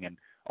and playing in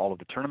all of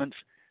the tournaments.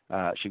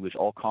 She was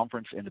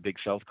all-conference in the Big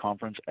South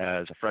Conference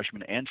as a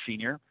freshman and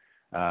senior.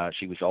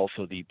 She was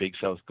also the Big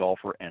South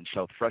Golfer and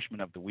South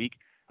Freshman of the Week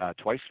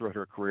twice throughout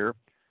her career.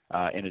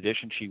 In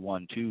addition, she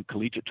won 2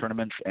 collegiate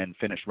tournaments and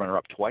finished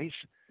runner-up twice.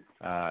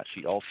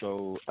 She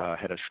also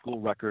had a school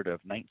record of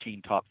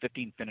 19 top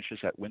 15 finishes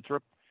at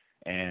Winthrop,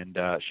 and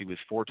she was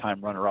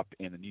 4-time runner-up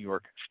in the New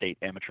York State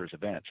Amateurs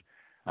events.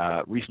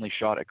 Recently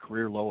shot a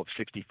career low of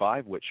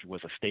 65, which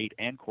was a state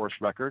and course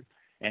record,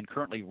 and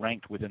currently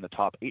ranked within the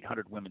top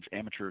 800 women's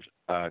amateurs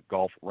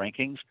golf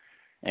rankings,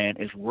 and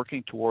is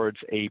working towards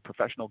a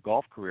professional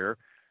golf career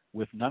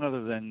with none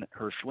other than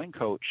her swing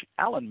coach,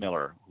 Alan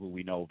Miller, who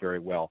we know very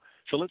well.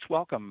 So let's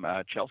welcome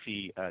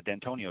Chelsea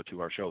Dantonio to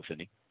our show,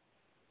 Cindy.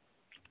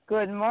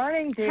 Good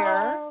morning,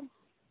 dear.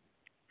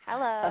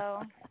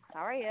 Hello. How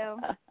are you?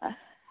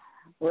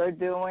 We're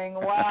doing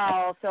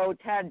well. So,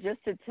 Ted,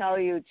 just to tell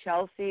you,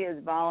 Chelsea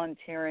is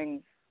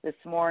volunteering this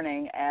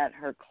morning at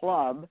her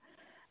club,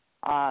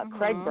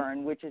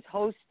 Craigburn, which is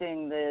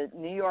hosting the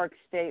New York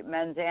State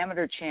Men's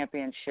Amateur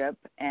Championship,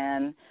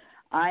 and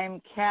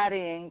I'm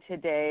caddying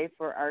today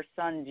for our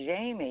son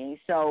Jamie,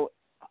 so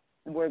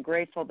we're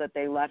grateful that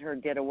they let her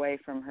get away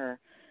from her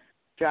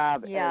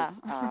job. Yeah.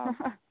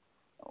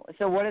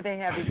 So what do they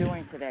have you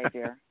doing today,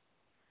 dear?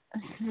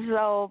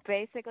 So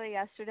basically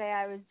yesterday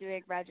I was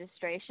doing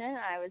registration.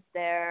 I was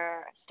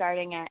there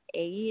starting at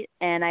 8,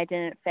 and I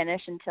didn't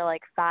finish until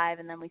like 5,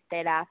 and then we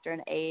stayed after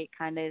an 8,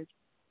 kind of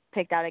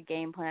picked out a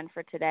game plan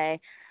for today.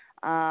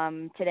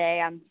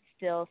 Today I'm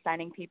still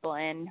signing people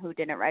in who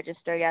didn't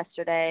register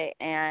yesterday,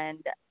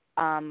 and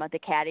the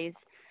caddies.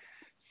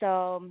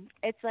 So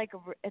it's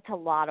a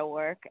lot of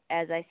work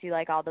as I see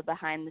like all the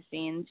behind the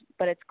scenes,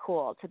 but it's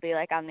cool to be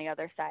like on the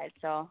other side.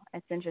 So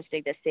it's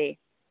interesting to see.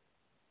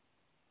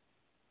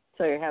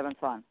 So you're having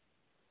fun.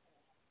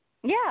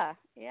 Yeah.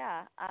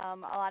 A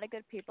lot of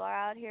good people are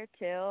out here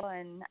too,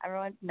 and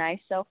everyone's nice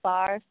so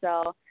far.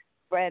 So,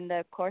 and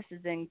the course is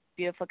in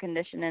beautiful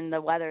condition, and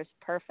the weather's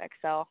perfect.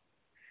 So,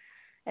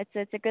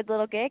 it's a good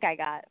little gig I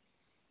got.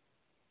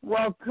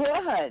 Well,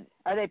 good.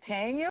 Are they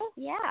paying you?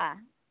 Yeah,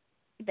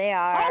 they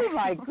are. Oh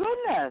my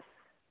goodness.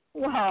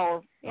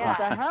 Well, yeah. what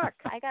the heck?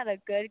 I got a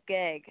good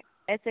gig.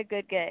 It's a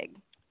good gig.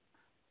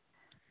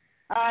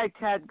 All right,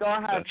 Ted, go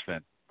ahead.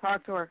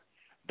 Talk to her.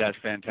 That's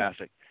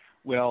fantastic.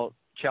 Well,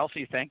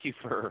 Chelsea, thank you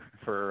for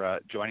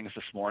joining us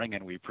this morning,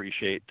 and we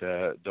appreciate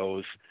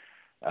those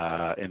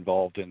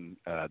involved in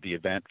the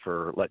event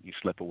for letting you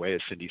slip away,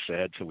 as Cindy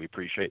said, so we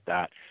appreciate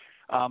that.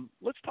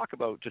 Let's talk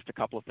about just a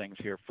couple of things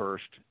here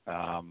first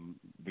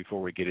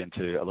before we get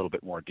into a little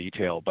bit more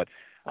detail. But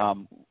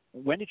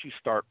when did you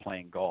start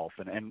playing golf,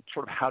 and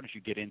sort of how did you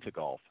get into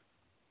golf?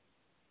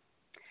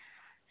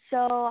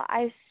 So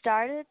I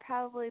started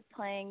probably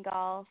playing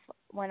golf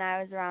when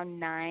I was around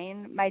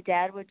 9. My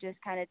dad would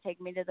just kind of take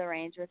me to the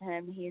range with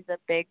him. He's a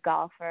big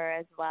golfer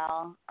as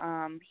well.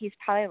 He's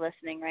probably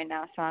listening right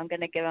now, so I'm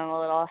going to give him a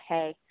little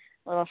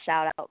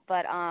shout out.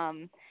 But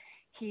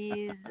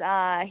he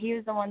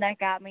was the one that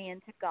got me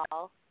into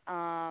golf.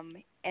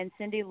 And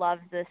Cindy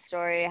loves this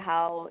story,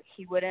 how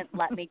he wouldn't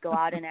let me go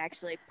out and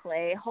actually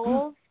play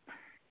holes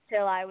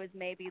till I was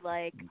maybe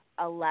like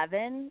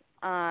 11.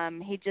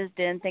 He just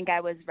didn't think I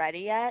was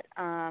ready yet.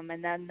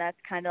 And then that's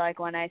kind of like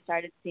when I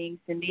started seeing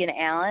Cindy and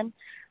Alan.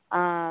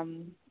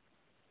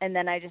 And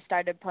then I just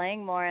started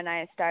playing more, and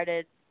I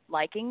started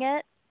liking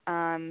it,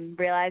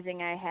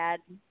 realizing I had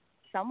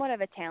somewhat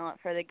of a talent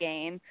for the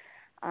game.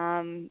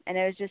 And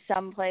it was just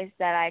some place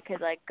that I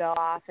could like go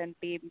off and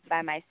be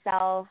by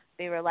myself,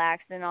 be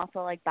relaxed, and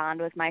also like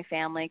bond with my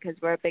family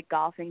because we're a big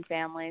golfing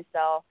family.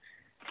 So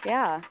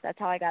yeah, that's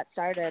how I got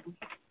started.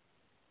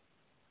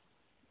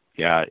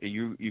 Yeah,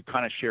 you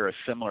kind of share a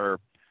similar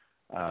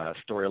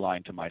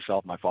storyline to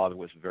myself. My father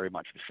was very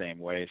much the same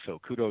way. So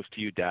kudos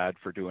to you, Dad,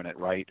 for doing it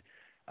right.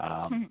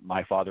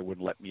 My father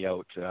wouldn't let me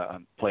out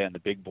play on the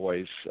big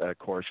boys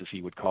course, as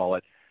he would call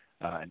it,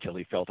 until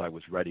he felt I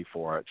was ready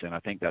for it. And I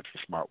think that's the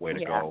smart way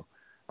to go.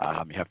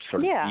 You have to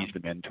sort of ease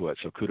them into it.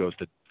 So kudos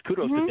to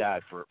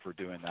Dad for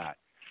doing that.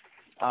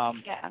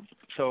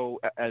 So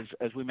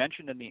as we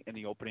mentioned in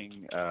the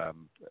opening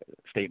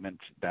statement,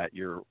 that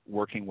you're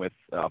working with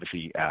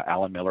obviously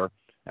Alan Miller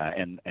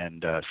and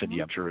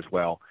Cindy, I'm sure as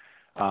well.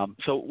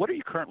 So what are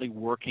you currently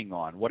working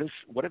on? What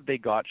have they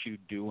got you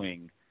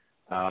doing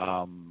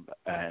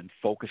and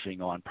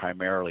focusing on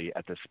primarily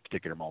at this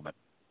particular moment?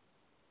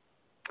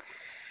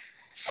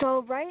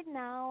 So right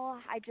now,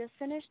 I just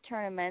finished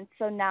tournaments.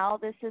 So now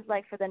this is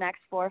like for the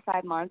next 4 or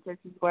 5 months, this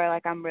is where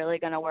like I'm really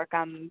going to work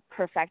on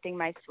perfecting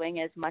my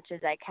swing as much as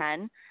I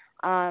can.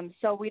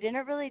 So we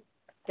didn't really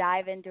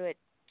dive into it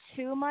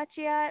too much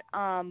yet.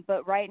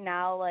 But right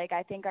now, like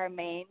I think our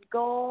main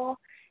goal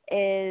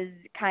is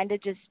kind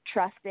of just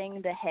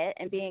trusting the hit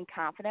and being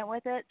confident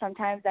with it.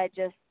 Sometimes I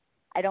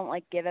don't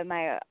like give it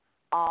my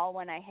all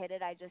when I hit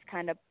it. I just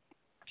kind of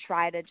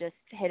try to just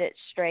hit it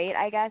straight,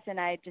 I guess, and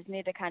I just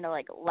need to kind of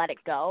like let it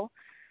go.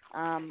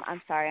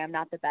 I'm sorry, I'm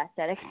not the best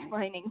at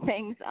explaining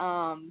things.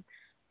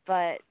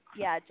 But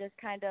yeah, just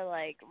kind of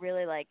like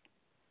really like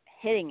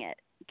hitting it,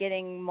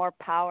 getting more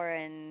power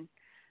and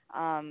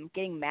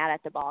getting mad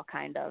at the ball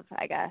kind of,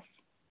 I guess.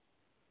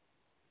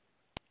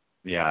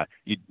 Yeah,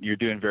 you're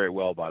doing very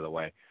well, by the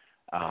way,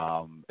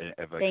 of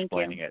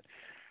explaining it.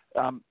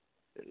 And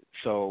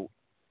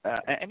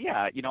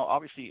yeah,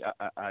 obviously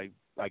I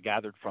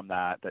gathered from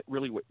that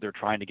really what they're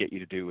trying to get you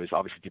to do is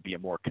obviously to be a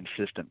more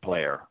consistent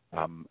player,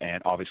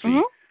 and obviously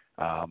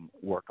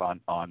work on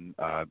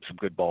some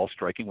good ball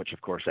striking, which of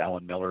course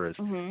Alan Miller is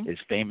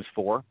famous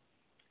for.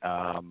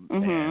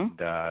 And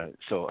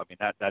so I mean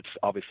that's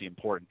obviously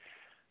important.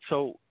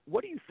 So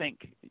what do you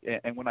think? And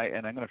I'm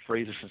going to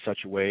phrase this in such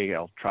a way,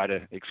 I'll try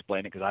to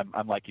explain it because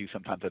I'm like you.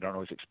 Sometimes I don't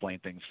always explain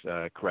things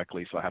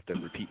correctly, so I have to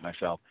repeat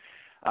myself.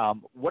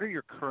 What are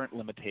your current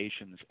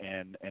limitations?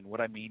 And what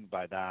I mean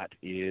by that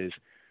is,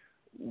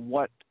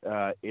 what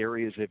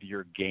areas of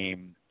your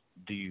game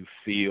do you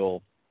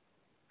feel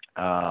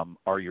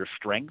are your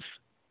strengths,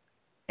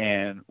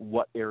 and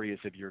what areas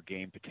of your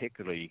game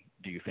particularly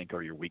do you think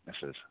are your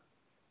weaknesses?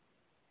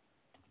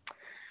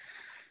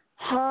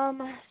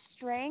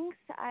 Strengths,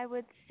 I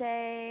would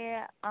say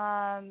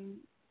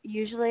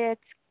usually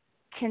it's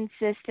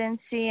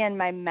consistency and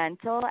my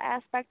mental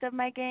aspect of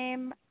my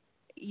game.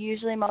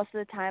 Usually most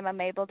of the time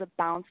I'm able to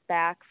bounce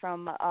back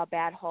from a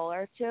bad hole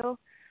or two.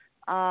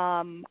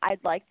 I'd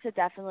like to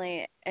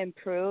definitely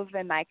improve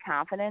in my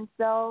confidence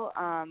though,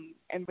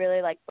 and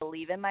really like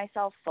believe in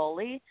myself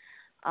fully.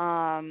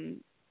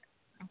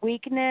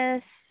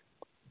 Weakness,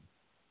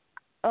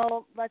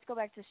 let's go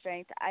back to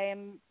strength. I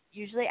am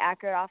usually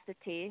accurate off the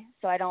tee,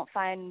 so I don't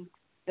find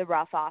the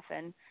rough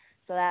often,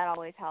 so that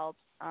always helps.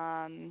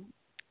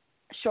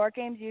 Short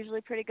game's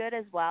usually pretty good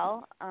as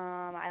well.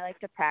 I like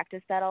to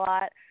practice that a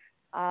lot.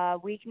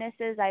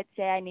 Weaknesses, I'd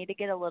say I need to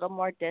get a little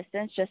more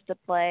distance just to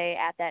play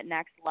at that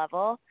next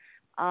level.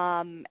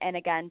 And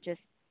again, just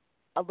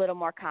a little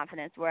more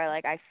confidence where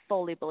like I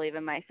fully believe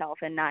in myself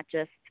and not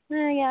just,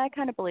 I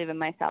kind of believe in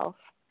myself.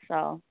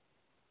 So.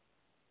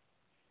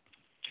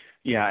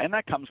 Yeah, and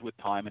that comes with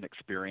time and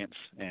experience,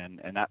 and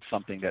that's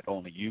something that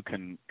only you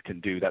can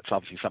do. That's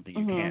obviously something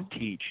you can't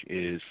teach,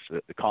 is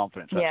the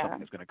confidence. That's something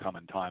that's going to come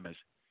in time as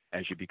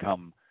you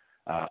become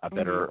a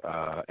better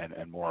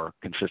and more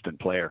consistent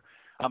player.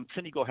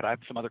 Cindy, go ahead. I have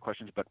some other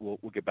questions, but we'll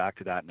get back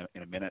to that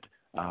in a minute.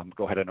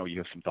 Go ahead. I know you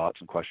have some thoughts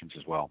and questions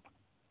as well.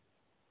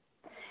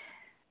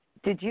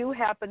 Did you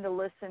happen to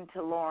listen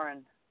to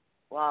Lauren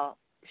while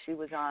she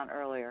was on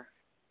earlier?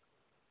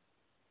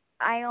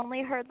 I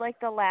only heard like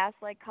the last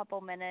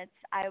couple minutes.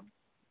 I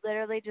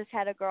literally just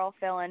had a girl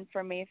fill in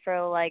for me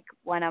for like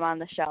when I'm on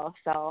the show,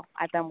 so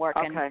I've been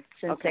working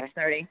since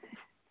 6:30.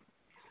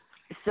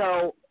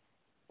 So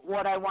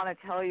what I want to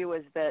tell you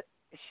is that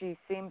she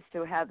seems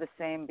to have the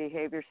same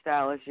behavior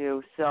style as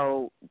you.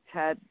 So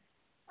Ted,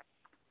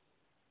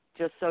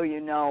 just so you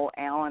know,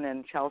 Alan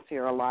and Chelsea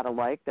are a lot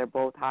alike. They're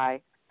both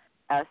high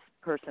S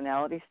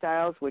personality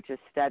styles, which is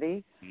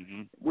steady,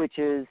 which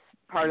is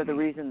part of the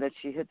reason that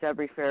she hits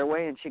every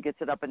fairway and she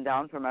gets it up and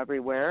down from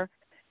everywhere.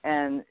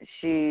 And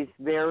she's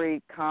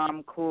very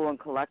calm, cool, and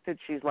collected.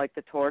 She's like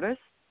the tortoise,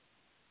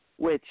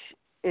 which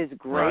is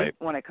great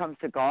when it comes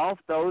to golf.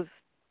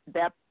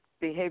 That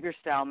behavior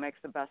style makes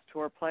the best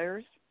tour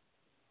players,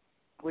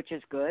 which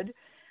is good.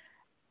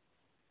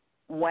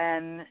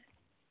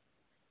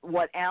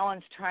 What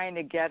Alan's trying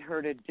to get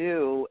her to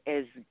do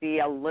is be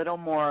a little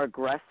more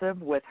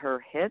aggressive with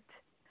her hit,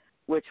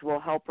 which will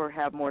help her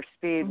have more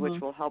speed,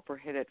 which will help her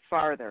hit it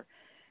farther.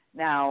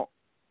 Now,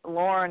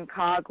 Lauren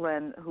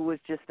Coughlin, who was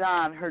just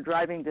on, her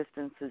driving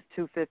distance is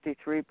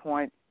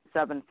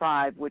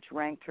 253.75, which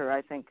ranked her,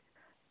 I think,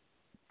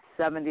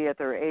 70th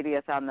or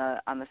 80th on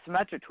the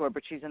Symetra tour,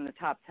 but she's in the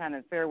top 10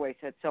 in fairways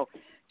hit. So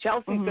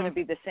Chelsea's going to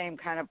be the same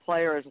kind of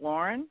player as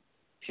Lauren.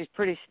 She's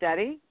pretty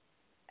steady.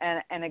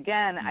 And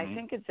again, I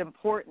think it's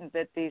important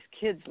that these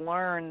kids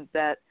learn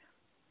that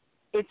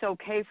it's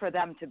okay for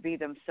them to be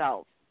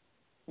themselves.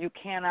 You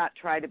cannot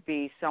try to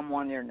be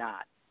someone you're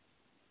not.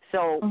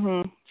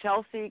 So,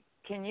 Chelsea,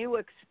 can you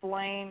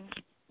explain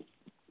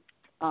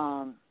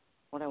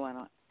what I want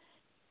to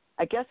 –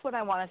 I guess what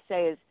I want to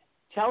say is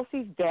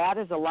Chelsea's dad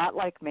is a lot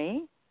like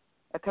me,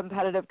 a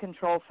competitive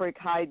control freak,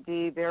 high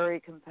D, very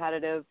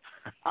competitive,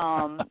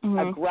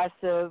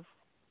 aggressive,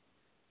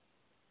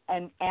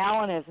 and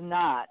Alan is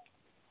not.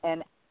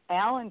 And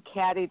Alan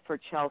caddied for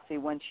Chelsea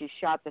when she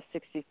shot the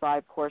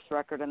 65 course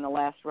record in the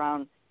last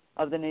round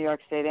of the New York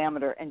State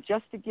Amateur. And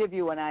just to give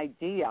you an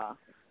idea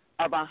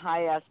of a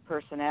high-S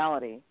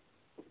personality,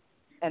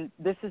 and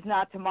this is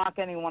not to mock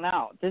anyone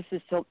out, this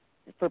is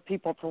for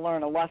people to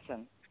learn a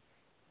lesson.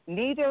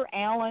 Neither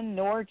Alan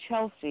nor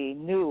Chelsea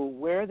knew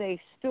where they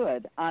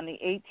stood on the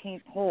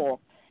 18th hole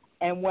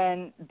And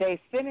when they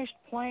finished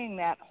playing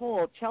that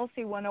hole,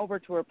 Chelsea went over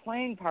to her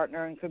playing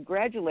partner and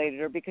congratulated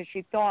her because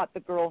she thought the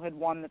girl had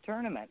won the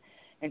tournament.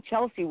 And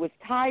Chelsea was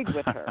tied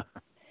with her.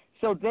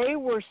 So they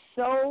were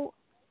so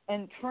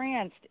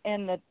entranced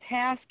in the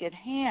task at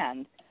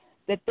hand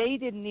that they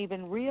didn't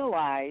even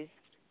realize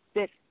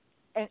that.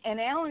 And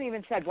Alan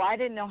even said, well, I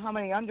didn't know how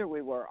many under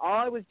we were. All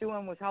I was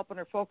doing was helping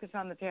her focus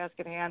on the task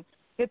at hand,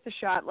 hit the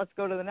shot, let's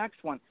go to the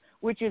next one,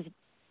 which is,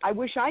 I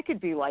wish I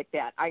could be like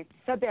that. I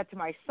said that to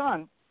my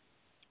son.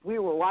 We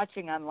were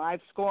watching on live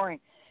scoring,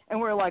 and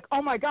we were like,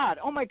 oh, my God,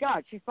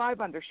 she's 5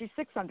 under, she's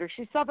 6 under,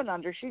 she's 7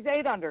 under, she's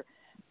 8 under.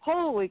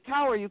 Holy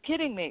cow, are you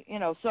kidding me?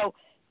 So,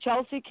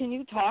 Chelsea, can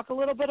you talk a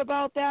little bit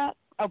about that,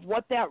 of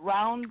what that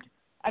round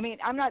 – I mean,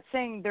 I'm not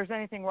saying there's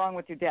anything wrong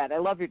with your dad. I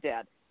love your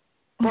dad.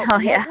 But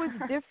what was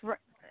different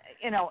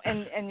 –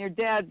 and your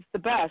dad's the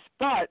best,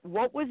 but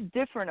what was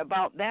different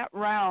about that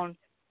round?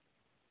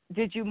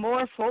 Did you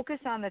more focus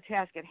on the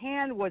task at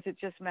hand? Was it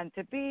just meant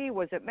to be?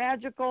 Was it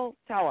magical?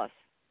 Tell us.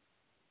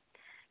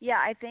 Yeah,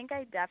 I think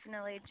I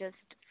definitely just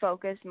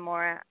focused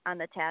more on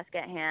the task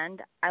at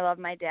hand. I love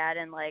my dad,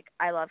 and,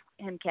 I love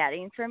him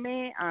caddying for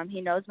me. He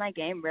knows my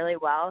game really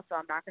well, so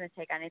I'm not going to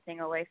take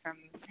anything away from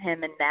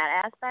him in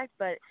that aspect.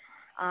 But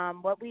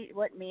what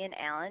me and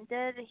Alan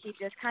did, he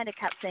just kind of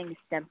kept things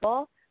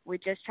simple. We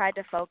just tried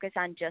to focus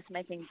on just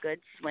making good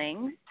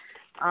swings.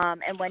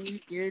 And when you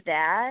do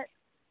that,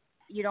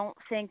 you don't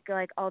think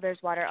oh, there's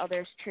water, oh,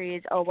 there's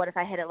trees, oh, what if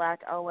I hit it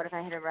left, oh, what if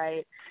I hit it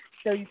right?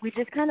 So we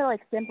just kind of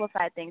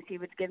simplified things. He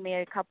would give me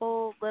a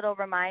couple little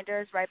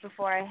reminders right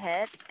before I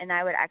hit, and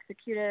I would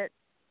execute it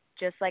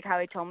just like how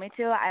he told me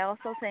to. I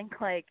also think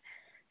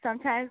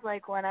sometimes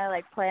when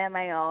I play on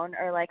my own,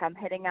 or I'm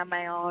hitting on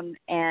my own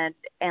and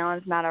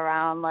Alan's not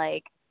around,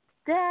 I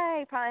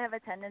probably have a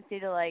tendency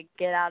to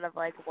get out of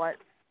what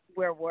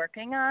we're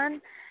working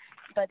on.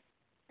 But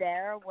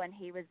when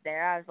he was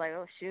there, I was like,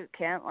 oh shoot,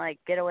 can't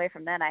get away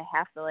from that. I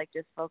have to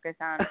just focus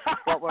on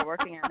what we're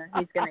working on, or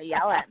he's gonna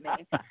yell at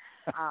me.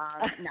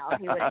 No,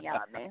 he wouldn't yell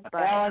at me.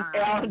 But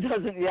Alan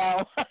doesn't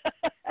yell.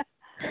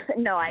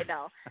 No, I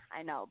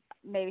know.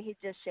 Maybe he'd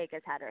just shake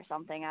his head or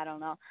something. I don't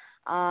know.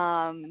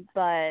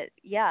 But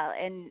yeah,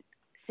 and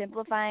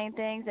simplifying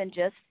things and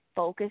just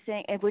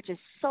focusing, which is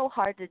so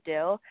hard to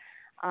do,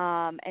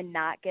 and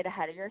not get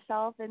ahead of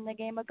yourself in the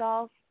game of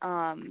golf.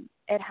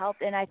 It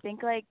helped, and I think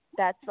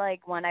that's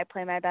when I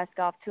play my best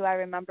golf too. I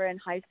remember in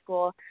high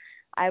school,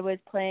 I was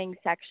playing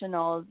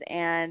sectionals,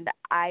 and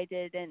I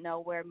didn't know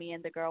where me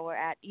and the girl were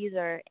at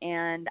either,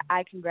 and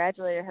I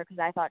congratulated her because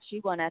I thought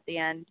she won at the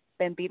end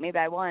and beat me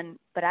by 1,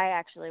 but I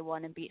actually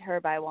won and beat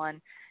her by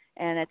 1.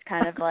 And it's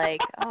kind of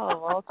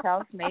oh, well,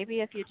 Chelsea,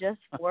 maybe if you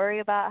just worry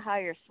about how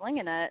you're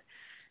swinging it,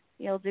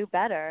 you'll do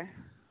better.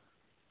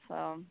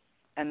 So.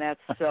 And that's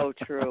so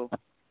true.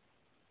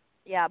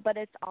 Yeah, but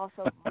it's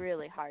also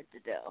really hard to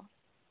do.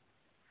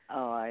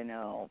 Oh, I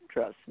know.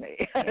 Trust me.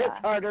 Yeah.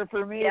 It's harder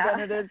for me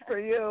than it is for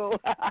you.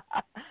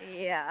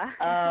 Yeah.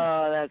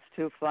 Oh, that's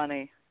too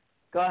funny.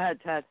 Go ahead,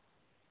 Ted.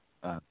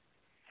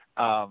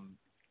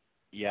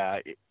 Yeah,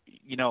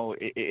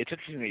 it's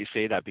interesting that you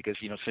say that because,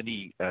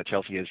 Cindy,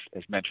 Chelsea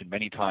has mentioned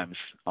many times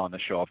on the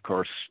show, of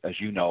course, as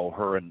you know,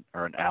 her and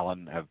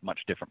Alan have much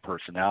different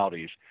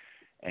personalities.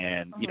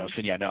 And,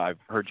 Cindy, I know I've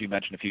heard you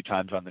mention a few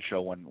times on the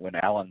show when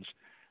Alan's,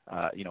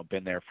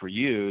 been there for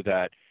you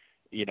that,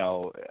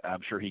 I'm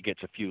sure he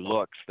gets a few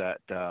looks that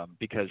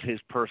because his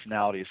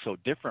personality is so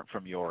different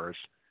from yours,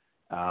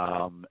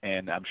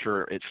 and I'm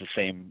sure it's the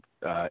same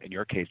in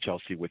your case,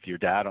 Chelsea, with your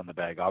dad on the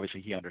bag. Obviously,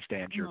 he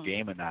understands your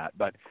game in that.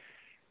 But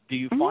do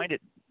you find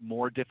it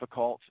more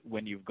difficult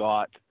when you've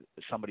got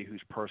somebody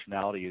whose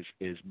personality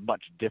is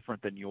much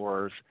different than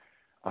yours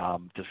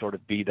to sort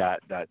of be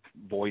that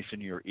voice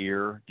in your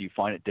ear? Do you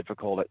find it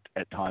difficult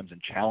at times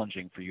and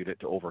challenging for you to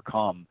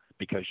overcome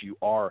because you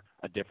are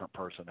a different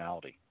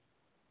personality?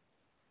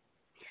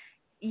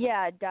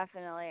 Yeah,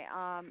 definitely.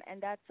 And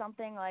that's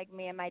something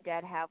me and my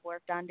dad have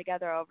worked on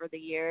together over the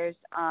years,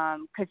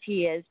 because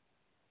he is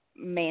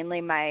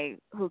mainly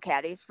who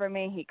caddies for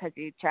me because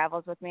he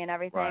travels with me and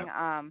everything.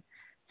 Right.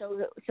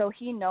 So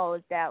he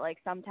knows that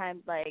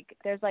sometimes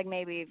there's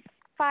maybe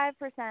 5%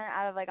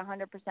 out of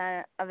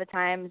 100% of the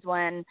times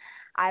when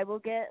I will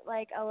get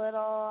a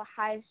little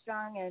high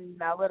strung and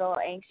a little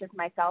anxious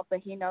myself, but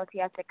he knows he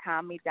has to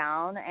calm me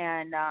down.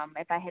 And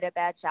if I hit a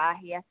bad shot,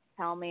 he has to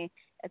tell me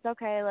it's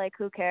okay,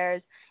 who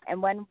cares? And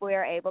when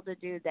we're able to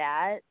do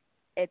that,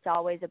 it's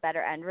always a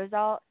better end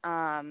result.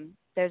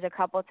 There's a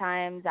couple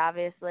times,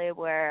 obviously,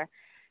 where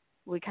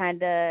we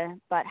kind of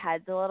butt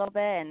heads a little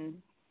bit and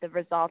the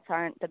results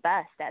aren't the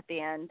best at the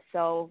end.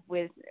 So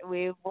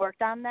we've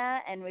worked on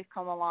that and we've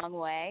come a long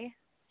way.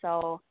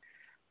 So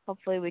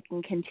hopefully we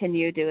can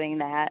continue doing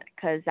that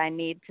because I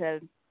need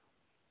to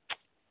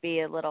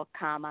be a little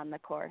calm on the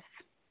course.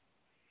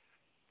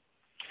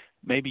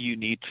 Maybe you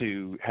need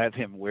to have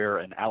him wear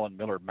an Alan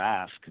Miller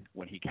mask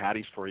when he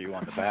caddies for you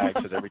on the bag,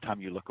 so that every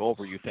time you look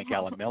over, you think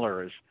Alan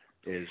Miller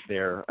is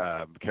there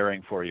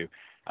caring for you.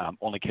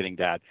 Only kidding,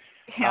 Dad.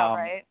 Yeah,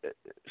 right.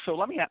 So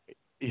let me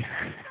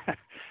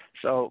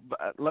So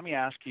let me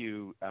ask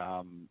you,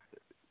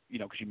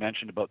 because you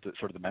mentioned about the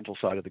sort of the mental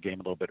side of the game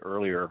a little bit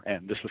earlier,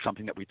 and this was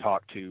something that we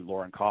talked to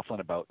Lauren Coughlin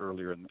about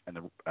earlier in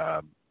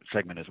the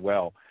segment as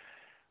well.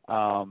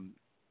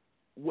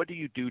 What do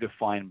you do to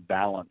find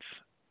balance,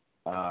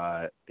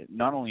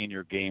 not only in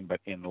your game but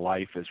in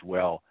life as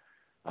well,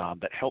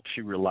 that helps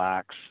you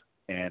relax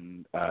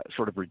and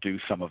sort of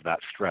reduce some of that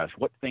stress?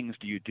 What things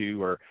do you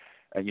do, or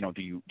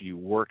do you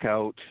work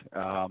out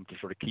to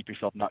sort of keep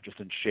yourself not just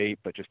in shape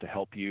but just to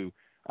help you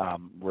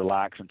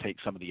relax and take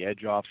some of the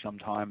edge off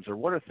sometimes? Or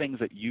what are things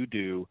that you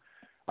do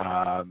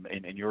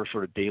in your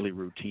sort of daily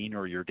routine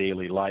or your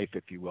daily life,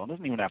 if you will? It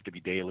doesn't even have to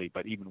be daily,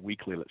 but even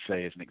weekly, let's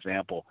say, as an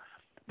example,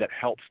 that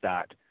helps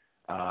that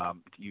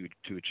you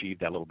to achieve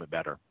that a little bit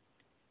better.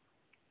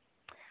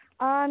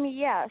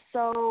 Yeah,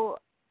 so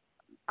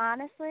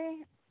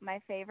honestly, my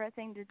favorite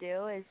thing to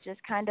do is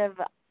just kind of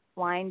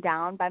wind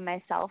down by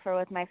myself or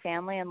with my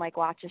family and like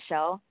watch a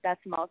show.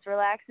 That's most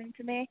relaxing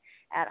to me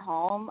at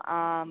home.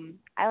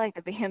 I like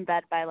to be in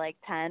bed by like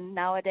 10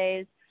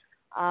 nowadays.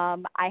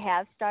 I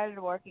have started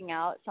working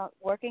out. So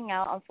working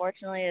out,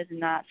 unfortunately, is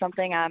not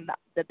something I'm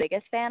the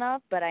biggest fan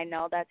of, but I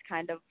know that's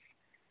kind of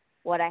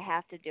what I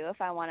have to do if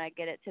I want to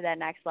get it to that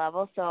next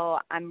level. So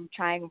I'm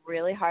trying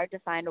really hard to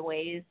find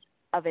ways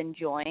of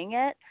enjoying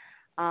it.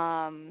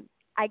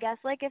 I guess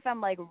like if I'm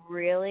like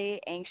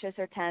really anxious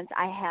or tense,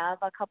 I have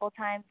a couple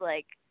times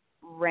like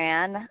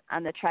ran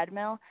on the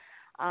treadmill.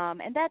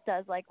 And that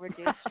does like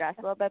reduce stress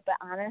a little bit, but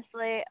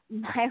honestly,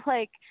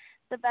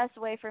 the best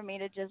way for me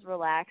to just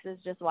relax is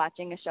just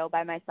watching a show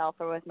by myself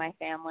or with my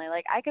family.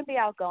 Like I can be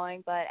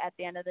outgoing, but at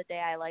the end of the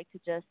day, I like to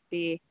just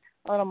be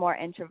a little more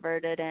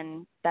introverted,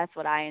 and that's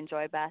what I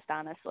enjoy best,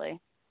 honestly.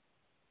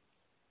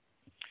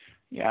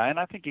 Yeah, and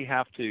I think you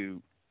have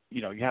to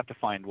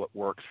find what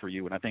works for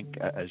you. And I think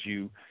as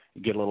you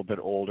get a little bit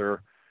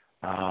older,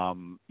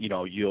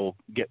 you'll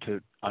get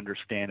to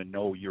understand and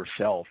know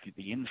yourself,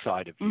 the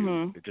inside of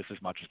you, just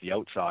as much as the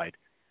outside.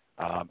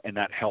 And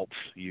that helps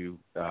you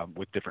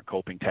with different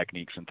coping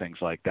techniques and things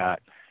like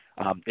that.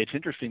 It's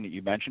interesting that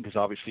you mentioned, because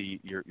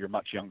obviously you're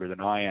much younger than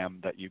I am,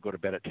 that you go to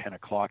bed at 10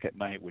 o'clock at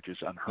night, which is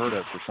unheard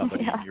of for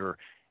somebody in your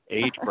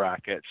age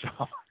bracket.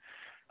 So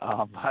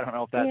I don't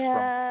know if that's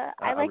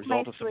from a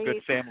result of some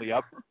good family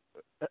up.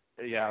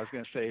 Yeah, I was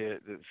going to say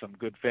some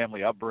good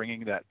family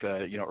upbringing that,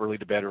 early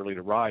to bed, early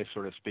to rise,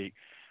 so to speak.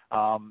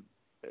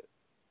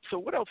 So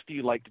what else do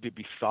you like to do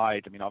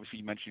besides, obviously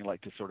you mentioned you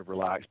like to sort of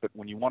relax, but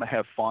when you want to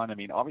have fun,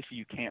 obviously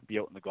you can't be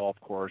out in the golf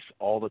course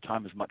all the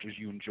time as much as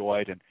you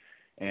enjoyed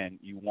and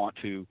you want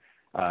to,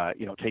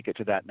 take it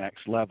to that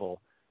next level.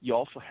 You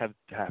also have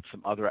to have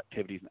some other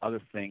activities and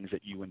other things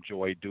that you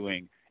enjoy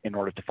doing in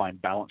order to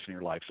find balance in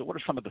your life. So what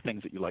are some of the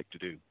things that you like to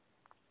do?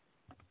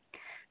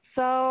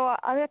 So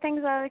other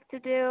things I like to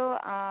do,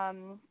 I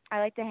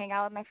like to hang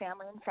out with my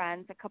family and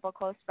friends, a couple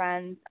close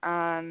friends.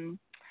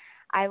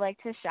 I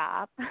like to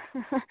shop.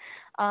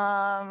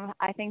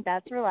 I think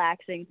that's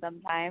relaxing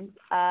sometimes.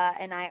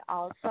 And I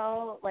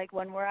also, like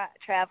when we're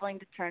traveling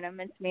to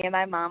tournaments, me and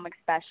my mom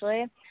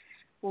especially,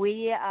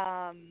 we,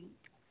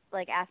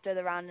 like after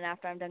the round and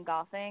after I'm done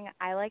golfing,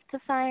 I like to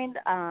find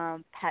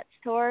pet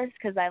stores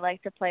because I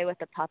like to play with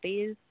the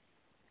puppies,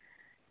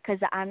 because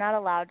I'm not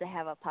allowed to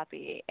have a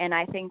puppy. And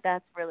I think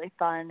that's really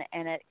fun,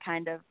 and it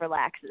kind of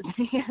relaxes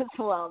me as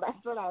well. That's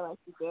what I like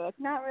to do. It's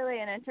not really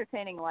an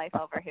entertaining life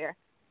over here.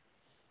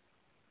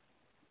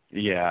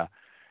 Yeah.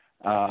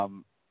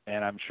 And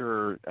I'm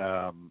sure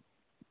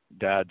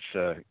Dad's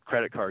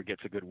credit card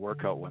gets a good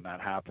workout when that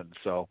happens.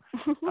 So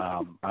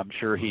I'm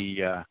sure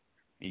he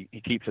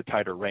keeps a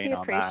tighter rein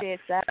on that. He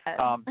appreciates that.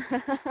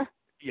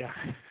 Yeah,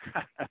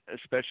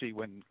 especially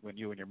when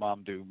you and your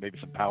mom do maybe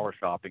some power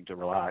shopping to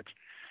relax.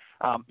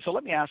 So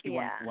let me ask you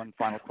one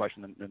final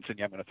question, and then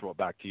Cindy, I'm going to throw it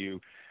back to you.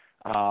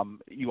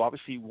 You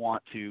obviously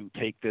want to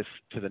take this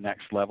to the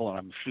next level, and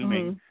I'm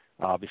assuming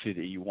obviously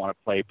that you want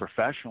to play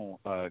professional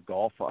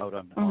golf out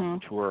on the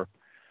tour.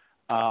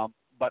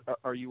 But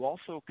are you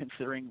also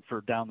considering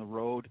for down the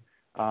road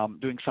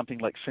doing something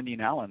like Cindy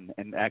and Alan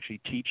and actually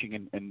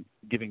teaching and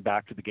giving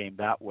back to the game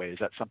that way? Is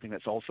that something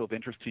that's also of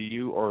interest to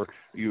you, or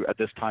you at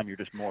this time you're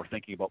just more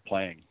thinking about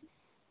playing?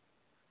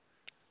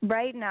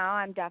 Right now,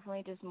 I'm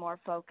definitely just more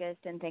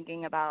focused and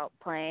thinking about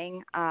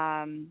playing.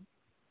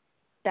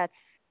 That's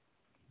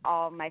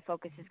all my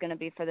focus is going to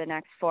be for the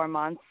next 4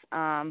 months.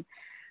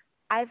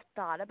 I've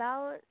thought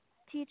about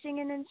teaching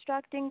and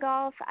instructing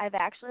golf. I've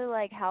actually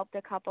helped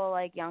a couple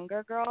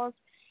younger girls.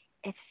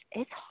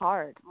 It's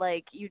hard.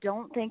 You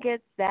don't think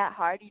it's that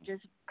hard. You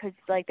just because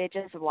they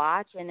just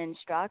watch and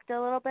instruct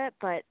a little bit,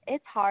 but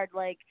it's hard.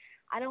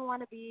 I don't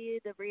want to be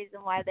the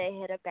reason why they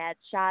hit a bad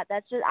shot.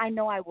 That's just, I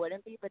know I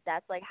wouldn't be, but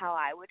that's how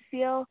I would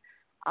feel.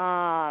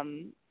 I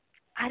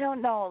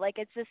don't know.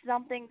 It's just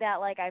something that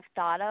I've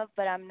thought of,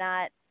 but I'm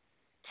not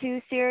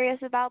too serious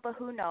about, but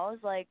who knows?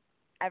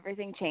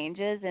 Everything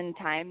changes and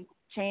time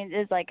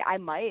changes. I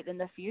might in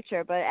the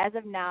future, but as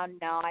of now,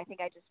 no, I think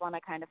I just want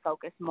to kind of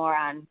focus more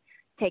on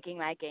taking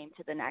my game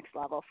to the next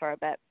level for a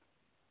bit.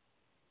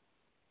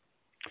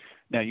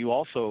 Now, you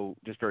also,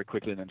 just very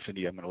quickly, and then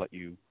Cindy, I'm going to let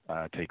you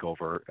take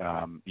over.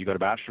 You got a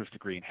bachelor's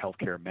degree in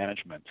healthcare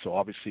management, so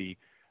obviously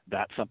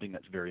that's something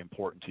that's very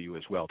important to you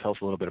as well. Tell us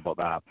a little bit about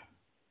that.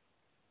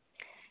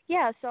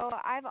 Yeah, so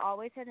I've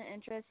always had an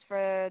interest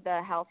for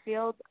the health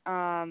field.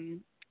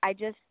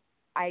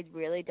 I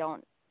really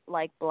don't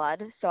like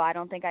blood, so I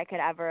don't think I could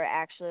ever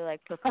actually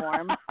like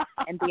perform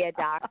and be a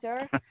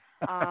doctor.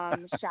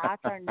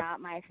 Shots are not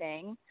my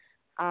thing.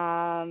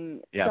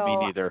 So me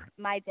neither.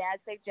 My dad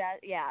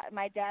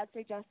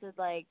suggested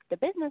like the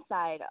business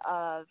side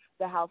of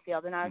the health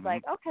field, and I was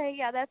like, okay,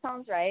 yeah, that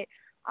sounds right.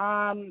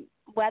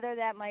 Whether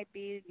that might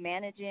be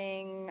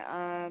managing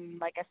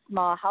like a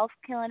small health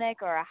clinic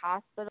or a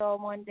hospital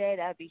one day,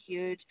 that would be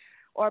huge.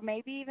 Or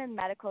maybe even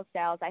medical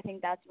sales. I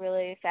think that's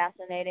really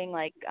fascinating,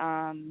 like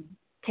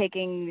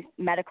taking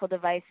medical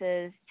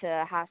devices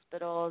to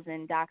hospitals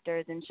and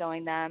doctors and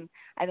showing them.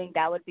 I think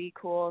that would be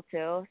cool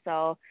too.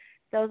 So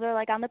those are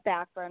like on the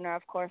back burner,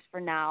 of course,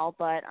 for now,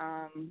 but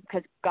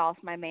because golf's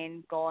my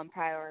main goal and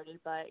priority.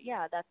 But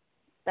yeah,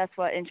 that's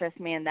what interests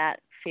me in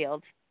that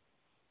field.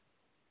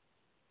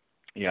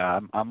 Yeah,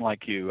 I'm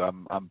like you.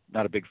 I'm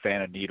not a big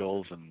fan of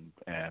needles,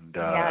 and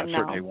I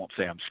certainly won't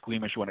say I'm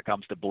squeamish when it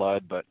comes to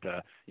blood. But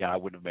I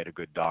wouldn't have made a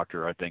good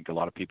doctor. I think a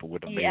lot of people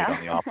would have made it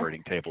on the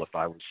operating table if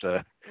I was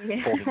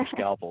holding the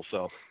scalpel.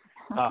 So,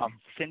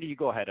 Cindy, you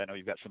go ahead. I know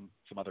you've got some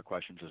other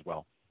questions as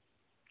well.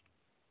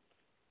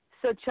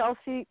 So,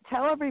 Chelsea,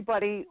 tell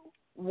everybody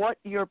what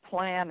your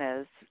plan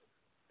is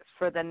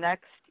for the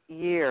next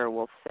year,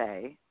 we'll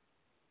say.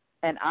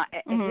 And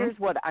here's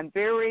what I'm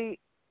very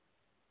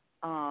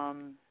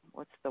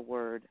what's the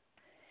word?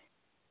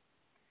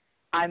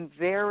 I'm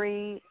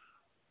very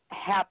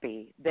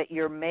happy that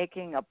you're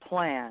making a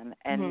plan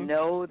and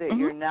know that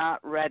you're not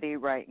ready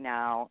right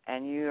now,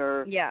 and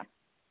you're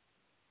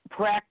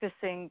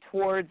practicing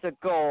towards a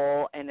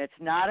goal, and it's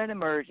not an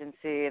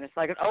emergency, and it's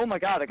like, oh my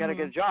God, I got to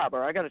get a job,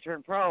 or I got to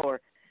turn pro. Or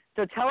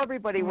so tell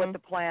everybody what the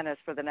plan is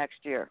for the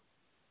next year.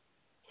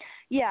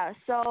 Yeah,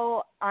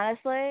 so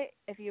honestly,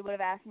 if you would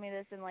have asked me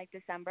this in like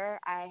December,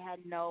 I had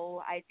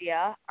no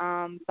idea.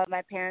 But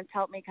my parents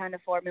helped me kind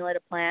of formulate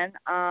a plan.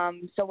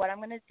 So what I'm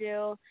going to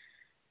do,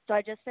 so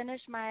I just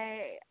finished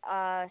my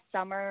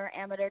summer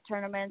amateur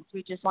tournaments.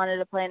 We just wanted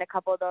to play in a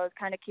couple of those,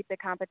 kind of keep the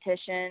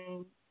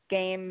competition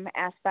game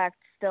aspect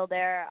still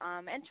there,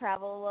 and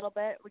travel a little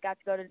bit. We got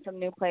to go to some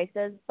new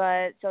places,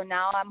 but so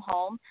now I'm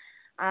home.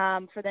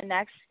 For the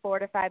next 4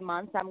 to 5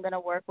 months, I'm going to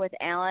work with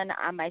Alan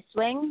on my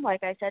swing,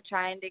 like I said,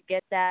 trying to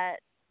get that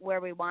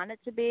where we want it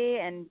to be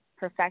and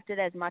perfect it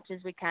as much as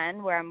we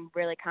can, where I'm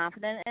really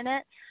confident in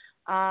it,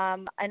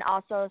 and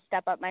also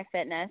step up my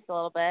fitness a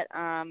little bit.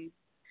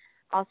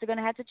 Also going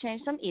to have to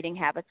change some eating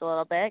habits a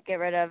little bit, get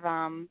rid of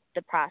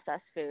the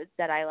processed foods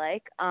that I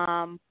like.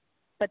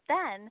 But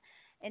then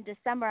in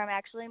December, I'm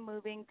actually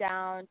moving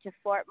down to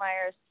Fort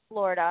Myers,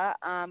 Florida.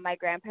 My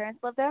grandparents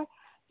live there.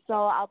 So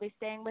I'll be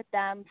staying with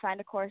them, find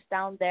a course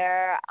down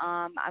there.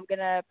 I'm going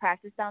to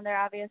practice down there,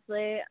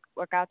 obviously,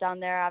 work out down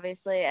there,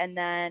 obviously, and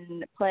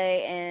then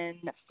play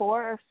in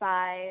 4 or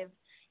 5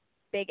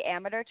 big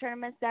amateur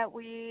tournaments that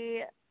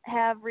we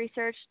have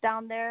researched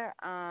down there.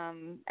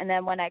 And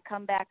then when I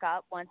come back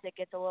up, once it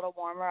gets a little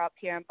warmer up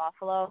here in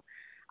Buffalo,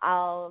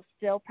 I'll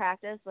still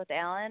practice with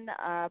Alan,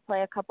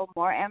 play a couple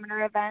more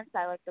amateur events.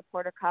 I like the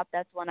Porter Cup.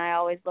 That's one I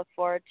always look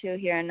forward to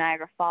here in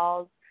Niagara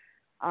Falls.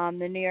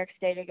 The New York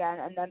State again,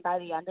 and then by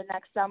the end of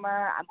next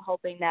summer, I'm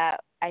hoping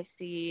that I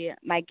see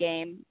my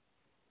game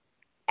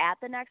at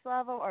the next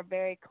level or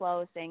very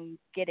close and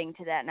getting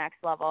to that next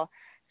level.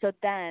 So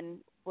then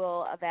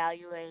we'll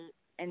evaluate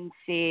and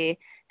see,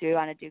 do we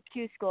want to do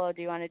Q School,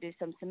 do you want to do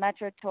some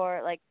Symetra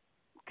tour, like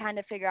kind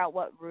of figure out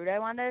what route I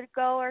want to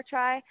go or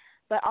try.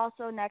 But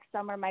also next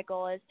summer, my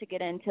goal is to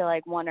get into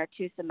like 1 or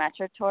 2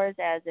 Symetra tours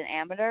as an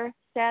amateur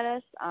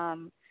status.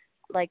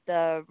 Like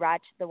the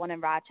one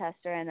in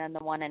Rochester and then the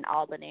one in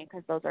Albany,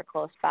 because those are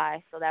close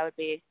by. So that would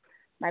be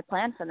my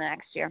plan for the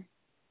next year.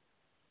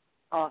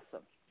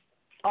 Awesome.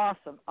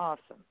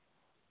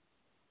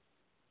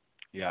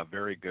 Yeah,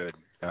 very good.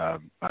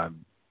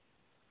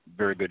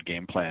 Very good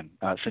game plan.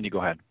 Cindy, go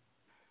ahead.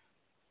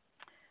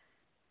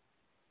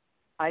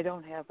 I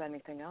don't have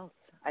anything else.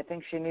 I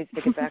think she needs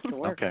to get back to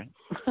work. Okay.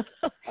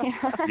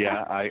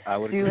 Yeah, I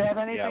would agree. Do you have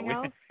anything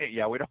else?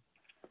 Yeah, we don't.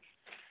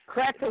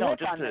 Crack the whip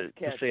on this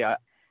kid. To say,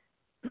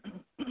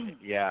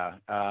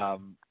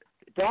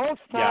 don't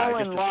fall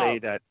in love. Say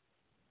that.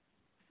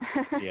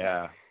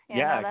 Yeah. No,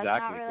 exactly. That's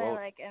not really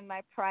like in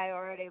my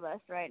priority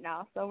list right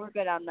now, so we're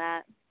good on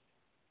that.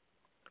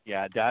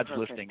 Yeah, Dad's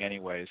listening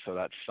anyway, so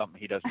that's something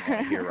he doesn't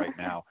want to hear right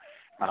now.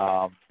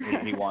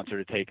 He wants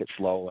her to take it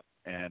slow,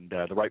 and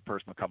the right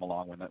person will come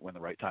along when the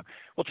right time.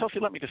 Well, Chelsea,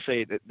 let me just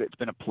say that it's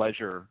been a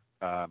pleasure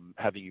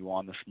having you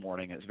on this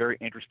morning. It's very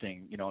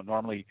interesting. You know,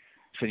 normally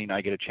Cindy and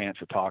I get a chance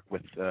to talk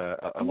with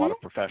a lot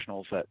of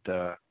professionals that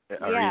are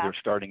either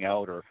starting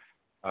out or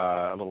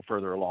a little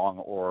further along,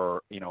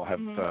 or have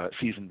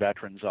seasoned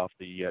veterans off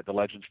the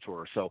Legends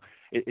Tour. So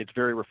it's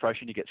very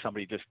refreshing to get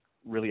somebody just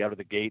really out of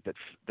the gate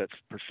that's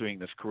pursuing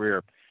this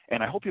career.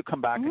 And I hope you'll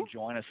come back and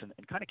join us and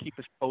kind of keep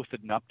us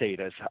posted and update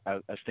as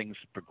things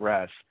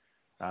progress,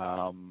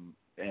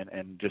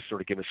 and just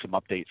sort of give us some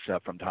updates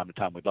from time to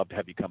time. We'd love to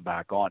have you come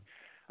back on.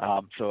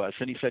 So as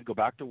Cindy said, go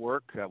back to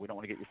work. We don't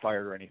want to get you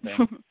fired or anything.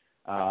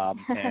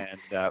 And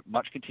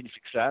much continued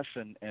success,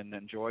 and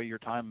enjoy your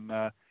time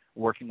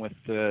working with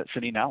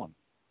Cindy and Alan.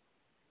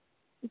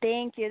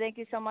 Thank you. Thank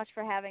you so much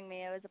for having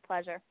me. It was a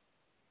pleasure.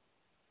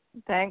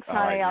 Thanks,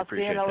 honey. I'll see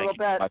you in a little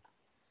bit. Bye.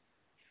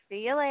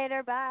 See you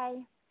later.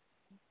 Bye.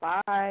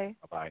 Bye.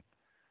 Bye-bye.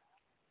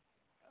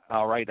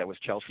 All right, that was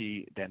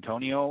Chelsea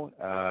Dantonio,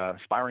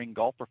 aspiring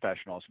golf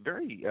professional.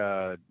 Very,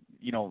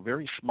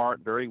 very smart,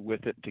 very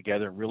with it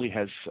together. Really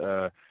has,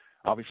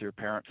 obviously her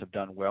parents have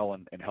done well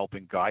in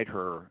helping guide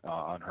her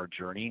on her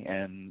journey,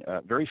 and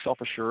very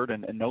self-assured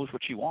and knows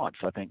what she wants.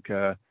 I think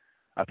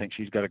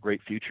she's got a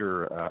great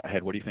future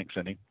ahead. What do you think,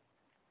 Cindy?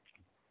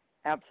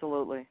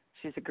 Absolutely.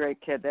 She's a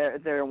great kid.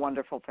 They're a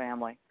wonderful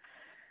family.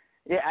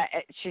 Yeah,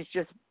 she's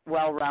just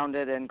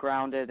well-rounded and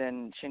grounded,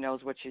 and she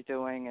knows what she's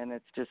doing, and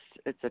it's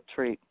a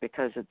treat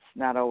because it's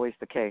not always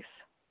the case.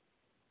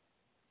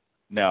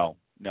 No,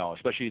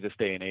 especially this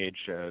day and age,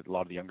 a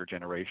lot of the younger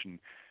generation,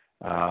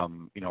 are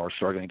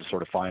struggling to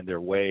sort of find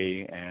their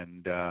way,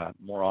 and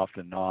more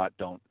often than not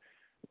don't,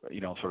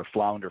 sort of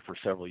flounder for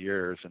several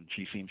years. And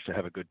she seems to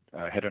have a good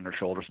head on her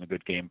shoulders and a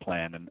good game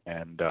plan,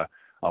 and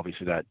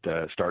obviously that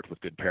starts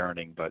with good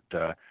parenting, but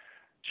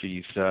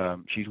she's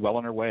well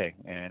on her way,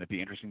 and it'd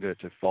be interesting to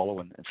follow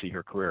and see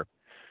her career.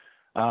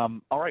 All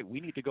right, we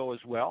need to go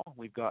as well.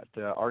 We've got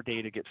our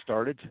day to get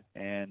started,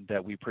 and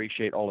we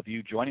appreciate all of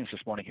you joining us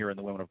this morning here in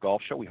the Women of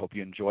Golf Show. We hope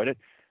you enjoyed it.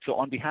 So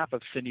on behalf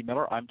of Cindy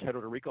Miller, I'm Ted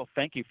Oderico.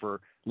 Thank you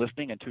for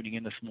listening and tuning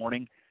in this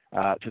morning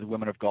to the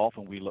Women of Golf,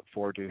 and we look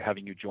forward to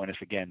having you join us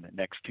again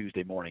next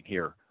Tuesday morning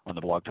here on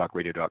the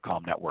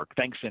blogtalkradio.com network.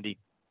 Thanks, Cindy.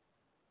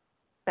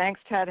 Thanks,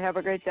 Ted. Have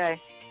a great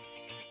day.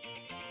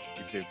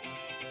 You too.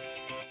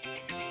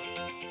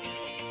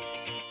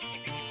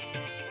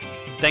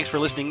 Thanks for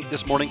listening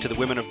this morning to the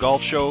Women of Golf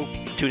Show.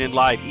 Tune in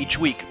live each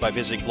week by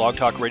visiting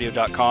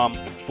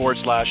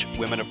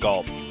blogtalkradio.com/Women of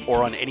Golf,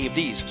 or on any of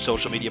these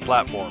social media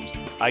platforms: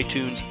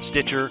 iTunes,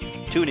 Stitcher,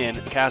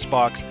 TuneIn,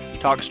 Castbox,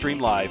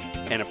 TalkStream Live,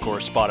 and of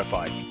course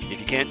Spotify. If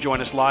you can't join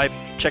us live,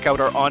 check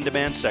out our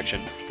on-demand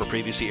section for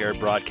previously aired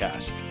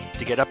broadcasts.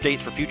 To get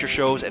updates for future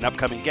shows and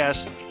upcoming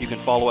guests, you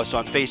can follow us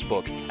on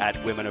Facebook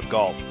at Women of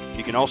Golf.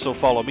 You can also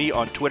follow me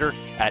on Twitter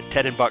at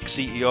Ted and Buck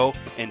CEO,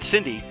 and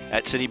Cindy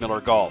at Cindy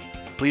Miller Golf.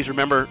 Please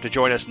remember to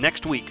join us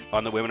next week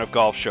on the Women of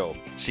Golf Show.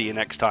 See you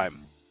next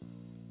time.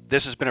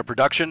 This has been a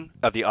production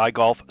of the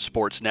iGolf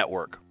Sports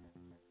Network.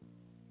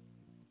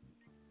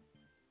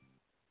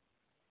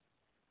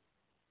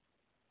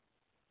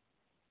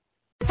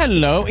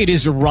 Hello, it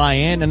is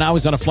Ryan, and I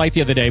was on a flight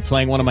the other day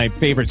playing one of my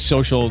favorite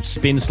social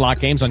spin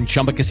slot games on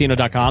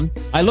ChumbaCasino.com.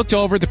 I looked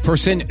over at the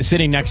person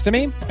sitting next to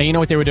me, and you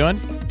know what they were doing?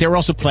 They were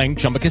also playing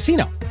Chumba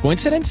Casino.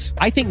 Coincidence?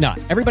 I think not.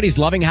 Everybody's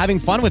loving having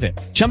fun with it.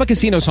 Chumba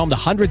Casino is home to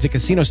hundreds of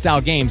casino-style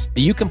games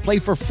that you can play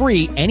for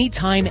free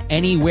anytime,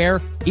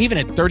 anywhere, even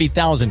at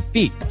 30,000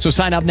 feet. So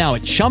sign up now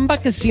at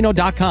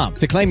ChumbaCasino.com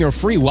to claim your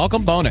free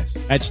welcome bonus.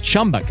 That's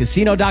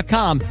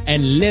ChumbaCasino.com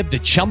and live the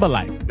Chumba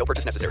life. No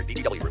purchase necessary.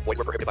 VGW. Void where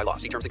prohibited by law.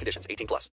 See terms and conditions. 18+.